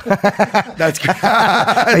tits. That's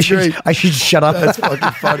great. I should shut up. That's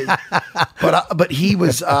fucking funny. But he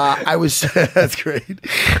was. That's great.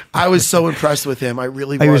 I was so impressed with him. I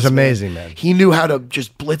really was. He was amazing, man. He knew how to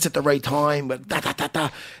just blitz at the right time, but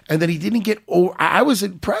and then he didn't get. I was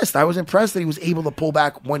impressed. I was impressed that he was able to pull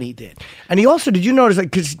back when he did. And he also, did you notice, like,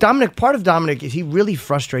 because part of Dominic is he really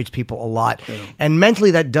frustrates people a lot, and mentally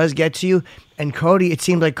that does get to you. And Cody, it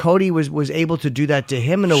seemed like Cody was able to do that to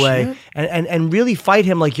him in a way, and really fight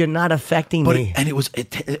him like, you're not affecting me. And it was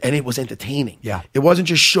entertaining. Yeah, it wasn't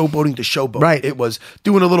just showboating to showboat. Right, it was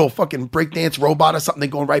doing a little fucking breakdance robot or something,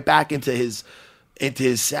 then going right back into his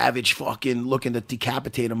savage fucking looking to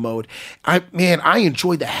decapitate him mode. I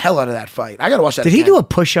enjoyed the hell out of that fight. I gotta watch that. Did he do a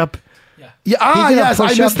push up? Yeah. Yes.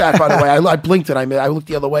 I missed that, by the way. I blinked it. I looked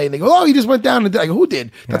the other way, and they go, "Oh, he just went down." And I go, "Who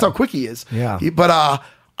did?" That's how quick he is. Yeah. But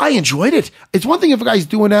I enjoyed it. It's one thing if a guy's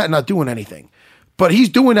doing that and not doing anything, but he's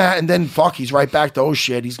doing that, and then he's right back to, oh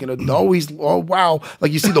shit, he's gonna oh wow,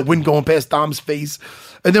 like you see the wind going past Dom's face,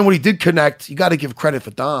 and then when he did connect, you got to give credit for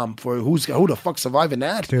Dom for who the fuck surviving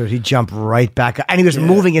that. Dude, he jumped right back up, and he was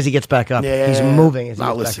moving as he gets back up. Yeah. He's moving as he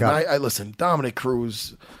gets back up. Listen, Dominic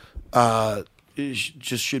Cruz.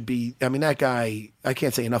 Just should be. I mean, that guy. I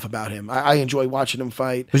can't say enough about him. I enjoy watching him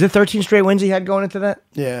fight. Was it 13 straight wins he had going into that?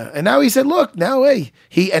 Yeah, and now he said, "Look, now and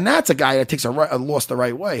that's a guy that takes a loss the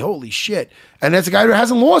right way. Holy shit! And that's a guy who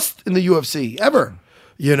hasn't lost in the UFC ever.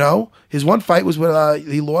 His one fight was with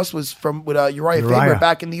he lost was with Uriah Faber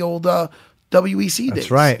back in the old WEC days.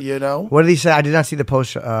 That's right. What did he say? I did not see the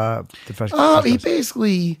post. He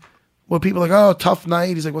basically. When people are like, oh, tough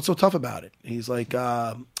night, he's like, what's so tough about it? He's like,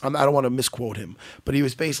 I don't want to misquote him, but he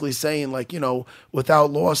was basically saying, like,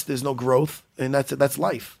 without loss, there's no growth, and that's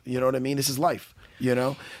life. You know what I mean? This is life. you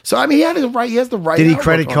know. So I mean, he has the right. Did he outlook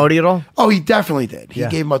credit on Cody it. at all? Oh, he definitely did. He Yeah.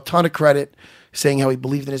 gave him a ton of credit, saying how he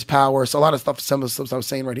believed in his power. So a lot of stuff, some of the stuff I was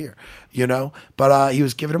saying right here, you know. But he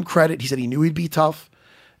was giving him credit. He said he knew he'd be tough,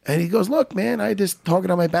 and he goes, "Look, man, I had this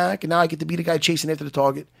target on my back, and now I get to be the guy chasing after the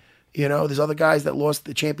target." You know, there's other guys that lost,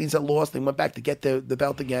 the champions that lost, they went back to get the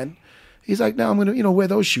belt again. He's like, now I'm going to, wear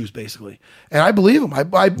those shoes, basically. And I believe him.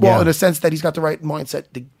 Well, in a sense that he's got the right mindset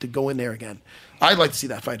to go in there again. I'd like to see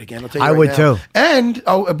that fight again. I'll tell you I right would now. too. And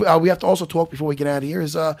we have to also talk before we get out of here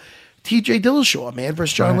is TJ Dillashaw, man,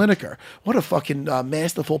 versus John Lineker. What a fucking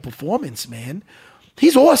masterful performance, man.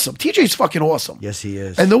 He's awesome. TJ's fucking awesome. Yes, he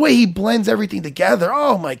is. And the way he blends everything together,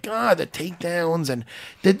 oh my God, the takedowns. And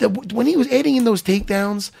when he was adding in those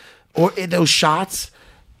takedowns or in those shots,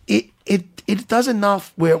 it does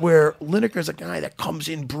enough where Lineker's a guy that comes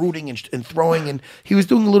in brooding and throwing, and he was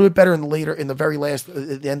doing a little bit better in the very last,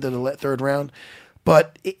 at the end of the third round.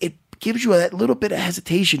 But it gives you that little bit of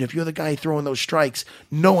hesitation if you're the guy throwing those strikes,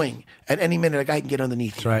 knowing at any minute a guy can get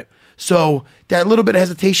underneath you. That's right. So that little bit of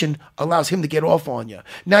hesitation allows him to get off on you.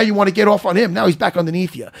 Now you want to get off on him. Now he's back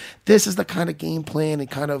underneath you. This is the kind of game plan and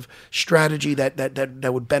kind of strategy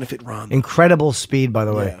that would benefit Ronda. Incredible speed, by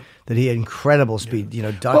the way. Yeah. That he had incredible speed.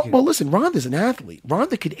 Ducking. Well, listen, Ronda's an athlete.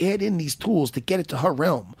 Ronda could add in these tools to get it to her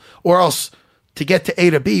realm, or else to get to A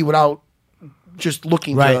to B without just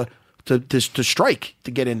looking Right. to strike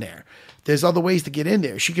to get in there. There's other ways to get in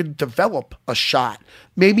there. She could develop a shot.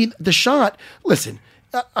 Maybe the shot. Listen,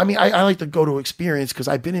 I mean, I like to go to experience because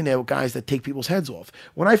I've been in there with guys that take people's heads off.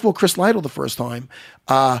 When I fought Chris Lytle the first time,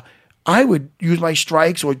 I would use my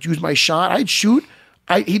strikes or use my shot. I'd shoot.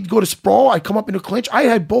 He'd go to sprawl. I'd come up in a clinch. I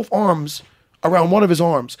had both arms around one of his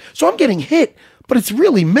arms. So I'm getting hit, but it's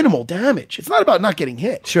really minimal damage. It's not about not getting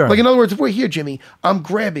hit. Sure. Like, in other words, if we're here, Jimmy, I'm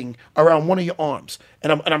grabbing around one of your arms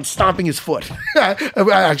and I'm stomping his foot.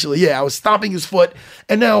 Actually, yeah, I was stomping his foot.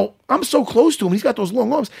 And now I'm so close to him. He's got those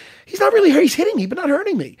long arms. He's not really hurt. He's hitting me, but not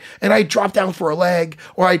hurting me. And I drop down for a leg,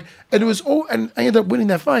 and I ended up winning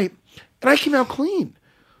that fight. And I came out clean.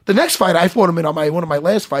 The next fight, I fought him in on one of my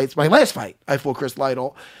last fights. My last fight, I fought Chris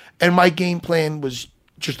Lytle, and my game plan was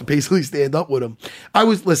just to basically stand up with him. Why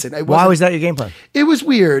was that your game plan? It was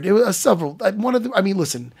weird. It was several.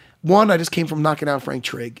 One, I just came from knocking out Frank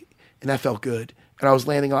Trigg, and that felt good. And I was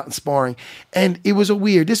landing a lot in sparring, and it was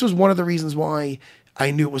this was one of the reasons why I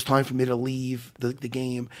knew it was time for me to leave the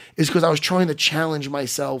game, is because I was trying to challenge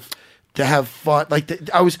myself to have fun.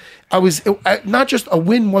 Not just a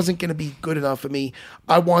win wasn't going to be good enough for me.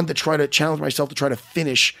 I wanted to try to challenge myself to try to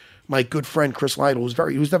finish my good friend Chris Lytle,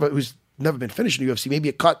 who's never been finished in the UFC. Maybe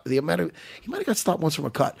a cut. He might have got stopped once from a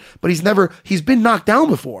cut, but he's been knocked down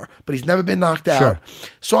before, but he's never been knocked out. Sure.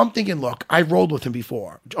 So I'm thinking, look, I rolled with him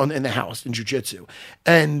before in the house in jiu-jitsu,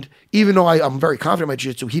 and even though I'm very confident in my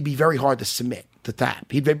jiu-jitsu, he'd be very hard to submit. To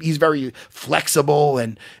tap. He's very flexible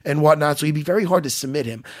and whatnot, so he'd be very hard to submit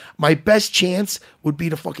him. My best chance would be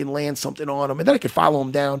to fucking land something on him, and then I could follow him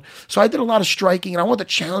down. So I did a lot of striking, and I wanted to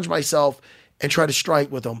challenge myself and try to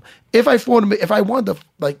strike with him. If I wanted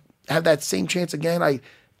to have that same chance again,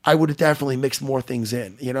 I would have definitely mixed more things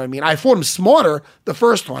in. You know what I mean? I fought him smarter the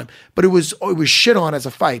first time, but it was shit on as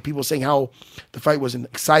a fight. People saying how the fight wasn't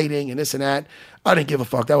exciting and this and that. I didn't give a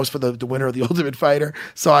fuck. That was for the winner of the Ultimate Fighter.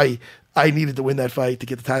 So I needed to win that fight to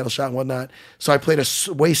get the title shot and whatnot. So I played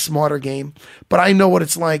a way smarter game. But I know what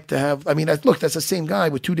it's like to have. I mean, that's the same guy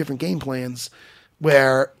with two different game plans.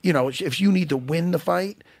 Where if you need to win the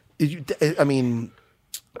fight,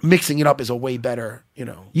 mixing it up is a way better, You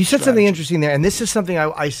said strategy. something interesting there, and this is something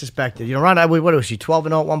I suspected. Ronda, what was she,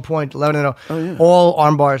 12-0 at one point, 11-0, yeah. all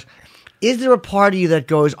arm bars. Is there a part of you that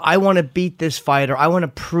goes, I want to beat this fighter, I want to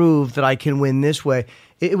prove that I can win this way?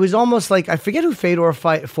 It was almost like, I forget who Fedor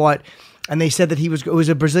fought, and they said that it was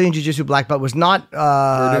a Brazilian Jiu-Jitsu black belt. It was not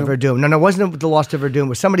Verdum. No, it wasn't the loss to Verdum. It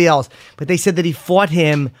was somebody else. But they said that he fought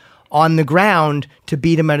him on the ground to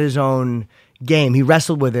beat him at his own game. He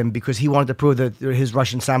wrestled with him because he wanted to prove that his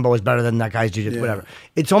Russian Sambo was better than that guy's jiu-jitsu, whatever.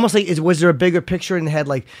 It's almost like, was there a bigger picture in the head?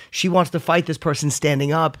 Like, she wants to fight this person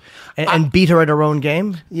standing up and beat her at her own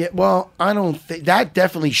game? Yeah, well, I don't think that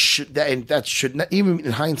definitely should, and that should not, even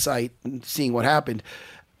in hindsight, seeing what happened,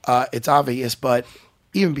 it's obvious, but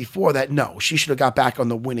even before that, no, she should have got back on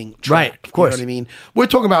the winning track. Right, of course. You know what I mean? We're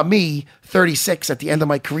talking about me, 36, at the end of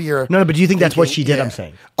my career. No, but do you think that's what thinking, she did, I'm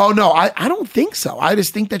saying? Oh, no, I don't think so. I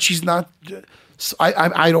just think that she's not,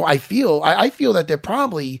 I feel that they're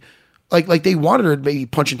probably, like they wanted her to maybe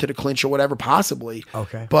punch into the clinch or whatever, possibly.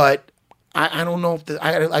 Okay. But I don't know if,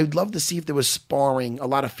 I'd love to see if there was sparring, a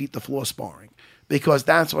lot of feet to floor sparring, because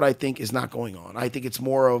that's what I think is not going on. I think it's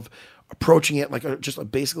more of approaching it like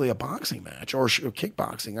basically a boxing match or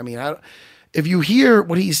kickboxing. I mean, if you hear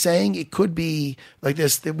what he's saying, it could be like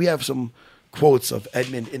this. We have some quotes of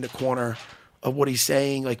Edmund in the corner of what he's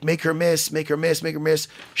saying, like make her miss, make her miss, make her miss.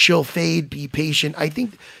 She'll fade, be patient. I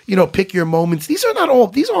think, pick your moments. These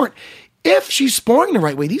aren't, if she's sparring the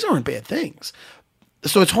right way, these aren't bad things.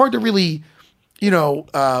 So it's hard to really,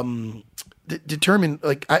 determine,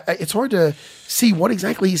 like, it's hard to see what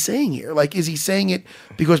exactly he's saying here. Like, is he saying it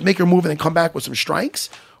because make her move and then come back with some strikes?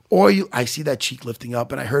 Or I see that cheek lifting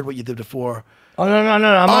up, and I heard what you did before. Oh, no. I'm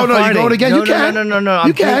not you're fighting. going again? No, You can. No.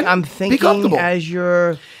 You can. I'm Be thinking comfortable. as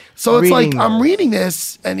you're So it's like, reading I'm this. reading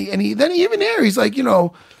this, and then even there, he's like,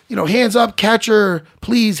 hands up, catcher,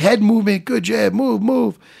 please, head movement, good jab,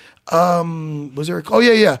 move. Was there?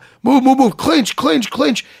 Yeah, move, clinch.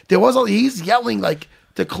 He's yelling like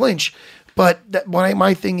to clinch, but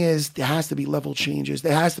my thing is there has to be level changes.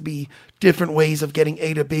 There has to be different ways of getting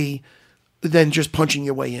A to B than just punching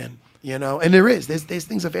your way in. And there's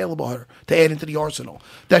things available to her to add into the arsenal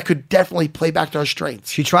that could definitely play back to her strengths.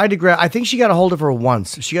 She tried to grab. I think she got a hold of her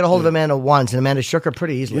once. She got a hold of Amanda once, and Amanda shook her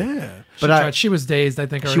pretty easily. Yeah. But She was dazed, I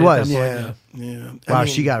think. She already at was. that point, Yeah. wow,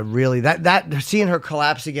 she got really that seeing her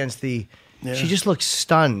collapse against the. She just looked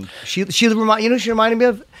stunned. She reminded me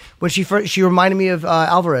of when she reminded me of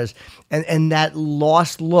Alvarez and that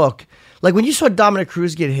lost look. Like when you saw Dominic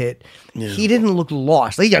Cruz get hit, he didn't look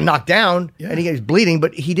lost. Like he got knocked down and he was bleeding,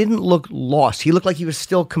 but he didn't look lost. He looked like he was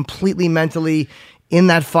still completely mentally in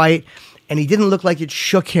that fight, and he didn't look like it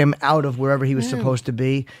shook him out of wherever he was supposed to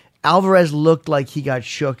be. Alvarez looked like he got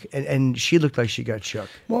shook, and she looked like she got shook.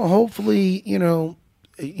 Well, hopefully, she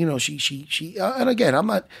and again, I'm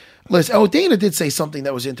not. Listen, Dana did say something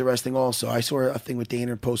that was interesting. Also, I saw a thing with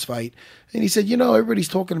Dana post fight, and he said, everybody's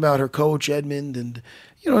talking about her coach Edmund, and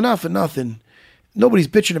not for nothing, nobody's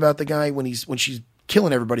bitching about the guy when she's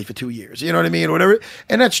killing everybody for 2 years. You know what I mean, or whatever.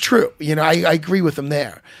 And that's true. I agree with him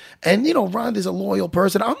there. And Ronda's a loyal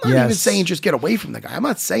person. I'm not even saying just get away from the guy. I'm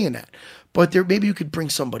not saying that. But maybe you could bring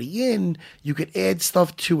somebody in. You could add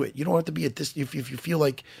stuff to it. You don't have to be at this. If you feel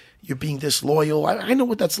like you're being disloyal, I know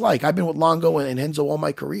what that's like. I've been with Longo and Henzo all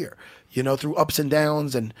my career. Through ups and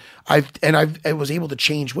downs, and I was able to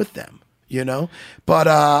change with them.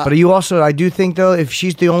 But you also, I do think though, if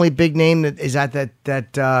she's the only big name that is at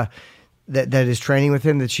that is training with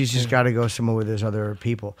him, that she's just got to go somewhere with his other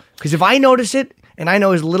people. Because if I notice it, and I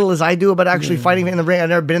know as little as I do about actually fighting in the ring, I've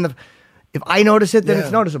never been in the. If I notice it, then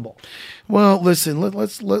it's noticeable. Well, listen,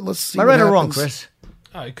 let's see. Am I right or wrong, Chris?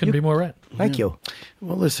 Oh, it couldn't be more right. Thank you.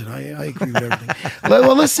 Well, listen, I agree with everything.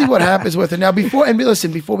 Let's see what happens with it now. Before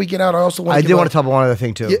we get out, I also want. I did want to talk about one other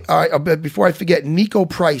thing too. Yeah, all right, but before I forget, Nico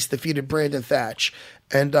Price defeated Brandon Thatch,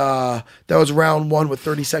 and that was round 1 with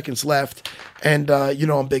 30 seconds left. And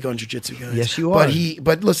I'm big on jiu-jitsu, guys. Yes, you are.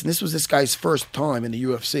 But listen, this was this guy's first time in the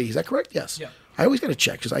UFC. Is that correct? Yes. Yeah. I always got to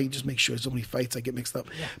check because I just make sure so many fights I get mixed up.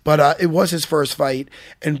 Yeah. But it was his first fight,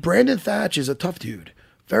 and Brandon Thatch is a tough dude,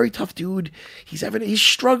 very tough dude. He's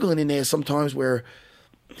struggling in there sometimes where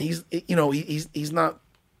he's not.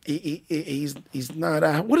 He's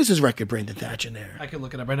not. What is his record, Brandon Thatch, in there? I can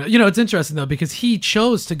look it up right now. It's interesting though because he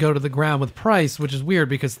chose to go to the ground with Price, which is weird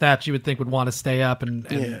because Thatch you would think would want to stay up and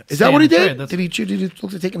Is that what he did? Did he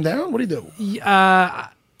look to take him down? What did he do?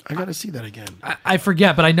 I got to see that again. I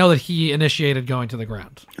forget, but I know that he initiated going to the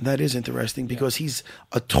ground. And that is interesting because he's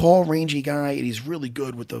a tall, rangy guy, and he's really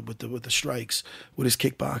good with the strikes, with his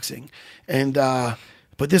kickboxing. And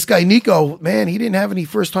but this guy Nico, man, he didn't have any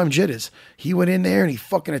first time jitters. He went in there and he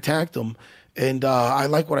fucking attacked him. And I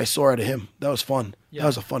like what I saw out of him. That was fun. Yeah. That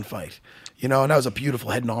was a fun fight. And that was a beautiful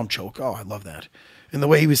head and arm choke. Oh, I love that. And the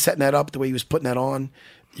way he was setting that up, the way he was putting that on,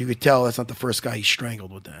 you could tell that's not the first guy he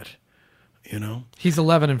strangled with that. He's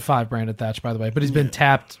 11-5, Brandon Thatch, by the way, but he's been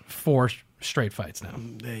tapped 4 straight fights now.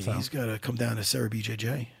 Hey, he's got to come down to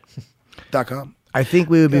SarahBJJ.com. I think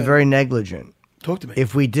we would be very negligent. Talk to me.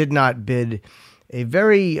 If we did not bid a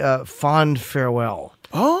very fond farewell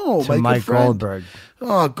to Mike Goldberg.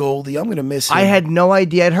 Oh, Goldie, I'm going to miss him. I had no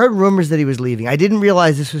idea. I'd heard rumors that he was leaving. I didn't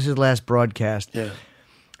realize this was his last broadcast. Yeah.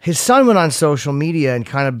 His son went on social media and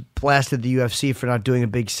kind of blasted the UFC for not doing a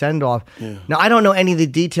big send-off. Yeah. Now, I don't know any of the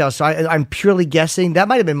details, so I'm purely guessing. That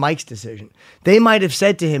might have been Mike's decision. They might have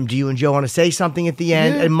said to him, do you and Joe want to say something at the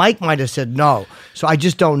end? Yeah. And Mike might have said no. So I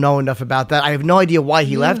just don't know enough about that. I have no idea why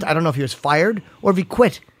he left. I don't know if he was fired or if he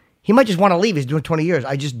quit. He might just want to leave. He's doing 20 years.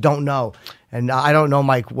 I just don't know. And I don't know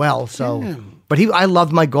Mike well. So, But I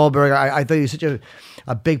loved Mike Goldberg. I thought he was such a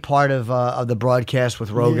big part of the broadcast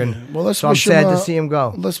with Rogan. Yeah. Well, so I'm sad to see him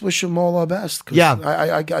go. Let's wish him all our best. 'Cause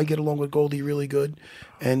I get along with Goldie really good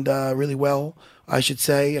and really well. I should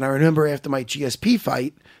say. And I remember after my GSP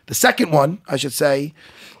fight, the second one, I should say,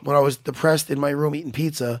 when I was depressed in my room eating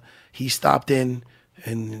pizza, he stopped in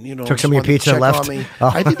and, took some of your pizza and left.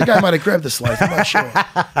 I think the guy might have grabbed the slice. I'm not sure.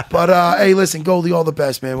 But hey, listen, Goldie, all the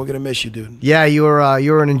best, man. We're gonna miss you, dude. Yeah, you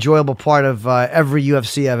were an enjoyable part of every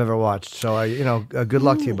UFC I've ever watched. So good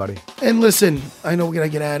luck to you, buddy. And listen, I know we're gonna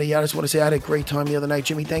get out of here. I just want to say I had a great time the other night,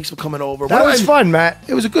 Jimmy. Thanks for coming over. That was fun, Matt.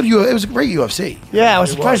 It was a great UFC. Yeah, I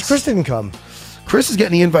was surprised Chris didn't come. Chris is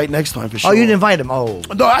getting the invite next time for sure. Oh, you didn't invite him? Oh,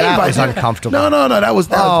 no, I that invited was him. uncomfortable. No, that was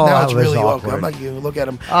that it's was really awkward. awkward. I'm not going to look at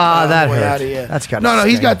him. That way hurt. out of here. That's got no.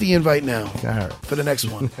 He's sting. got the invite now right. for the next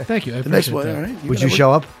one. Thank you. I The next one, appreciate all that. right. Would you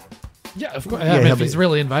show up? Yeah, of course. Yeah, I mean, he'll if he's be-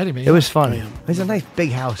 really inviting me. It was fun. It's a nice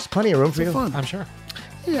big house. Plenty of room for you. Fun. I'm sure.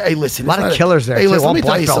 Yeah, hey, listen. A lot it's of not killers there, Hey, too. listen, All let me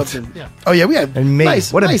tell black you belts. something. Yeah. Oh, yeah, we had And me.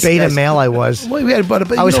 nice, What a nice beta guys. male I was. Well, we had,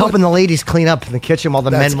 but I was you know helping what? the ladies clean up in the kitchen while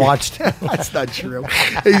the That's men good. watched. That's not true.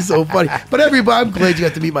 He's so funny. But everybody, I'm glad you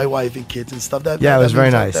got to meet my wife and kids and stuff. Yeah, it was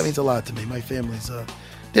very nice. That means a lot to me. My family's,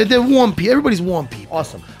 they're warm people. Everybody's warm people.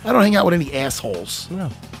 Awesome. I don't hang out with any assholes. No.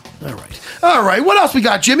 All right. What else we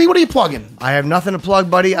got, Jimmy? What are you plugging? I have nothing to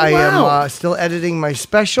plug, buddy. I wow. am still editing my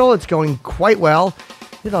special. It's going quite well.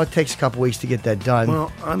 It takes a couple weeks to get that done.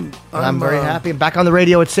 Well, I'm very happy. I'm back on the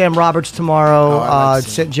radio with Sam Roberts tomorrow. I like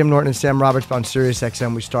Sam. Jim Norton and Sam Roberts on Sirius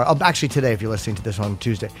XM. We start. Actually, today, if you're listening to this on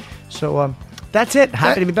Tuesday. So that's it.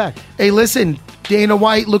 Happy to be back. Hey, listen, Dana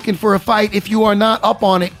White looking for a fight. If you are not up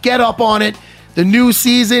on it, get up on it. The new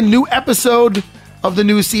season, new episode of the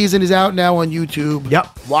new season is out now on YouTube.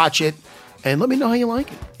 Yep. Watch it and let me know how you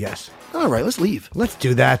like it. Yes. All right, let's leave. Let's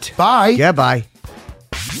do that. Bye. Yeah, bye.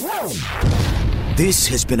 This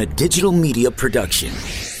has been a digital media production.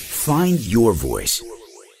 Find your voice.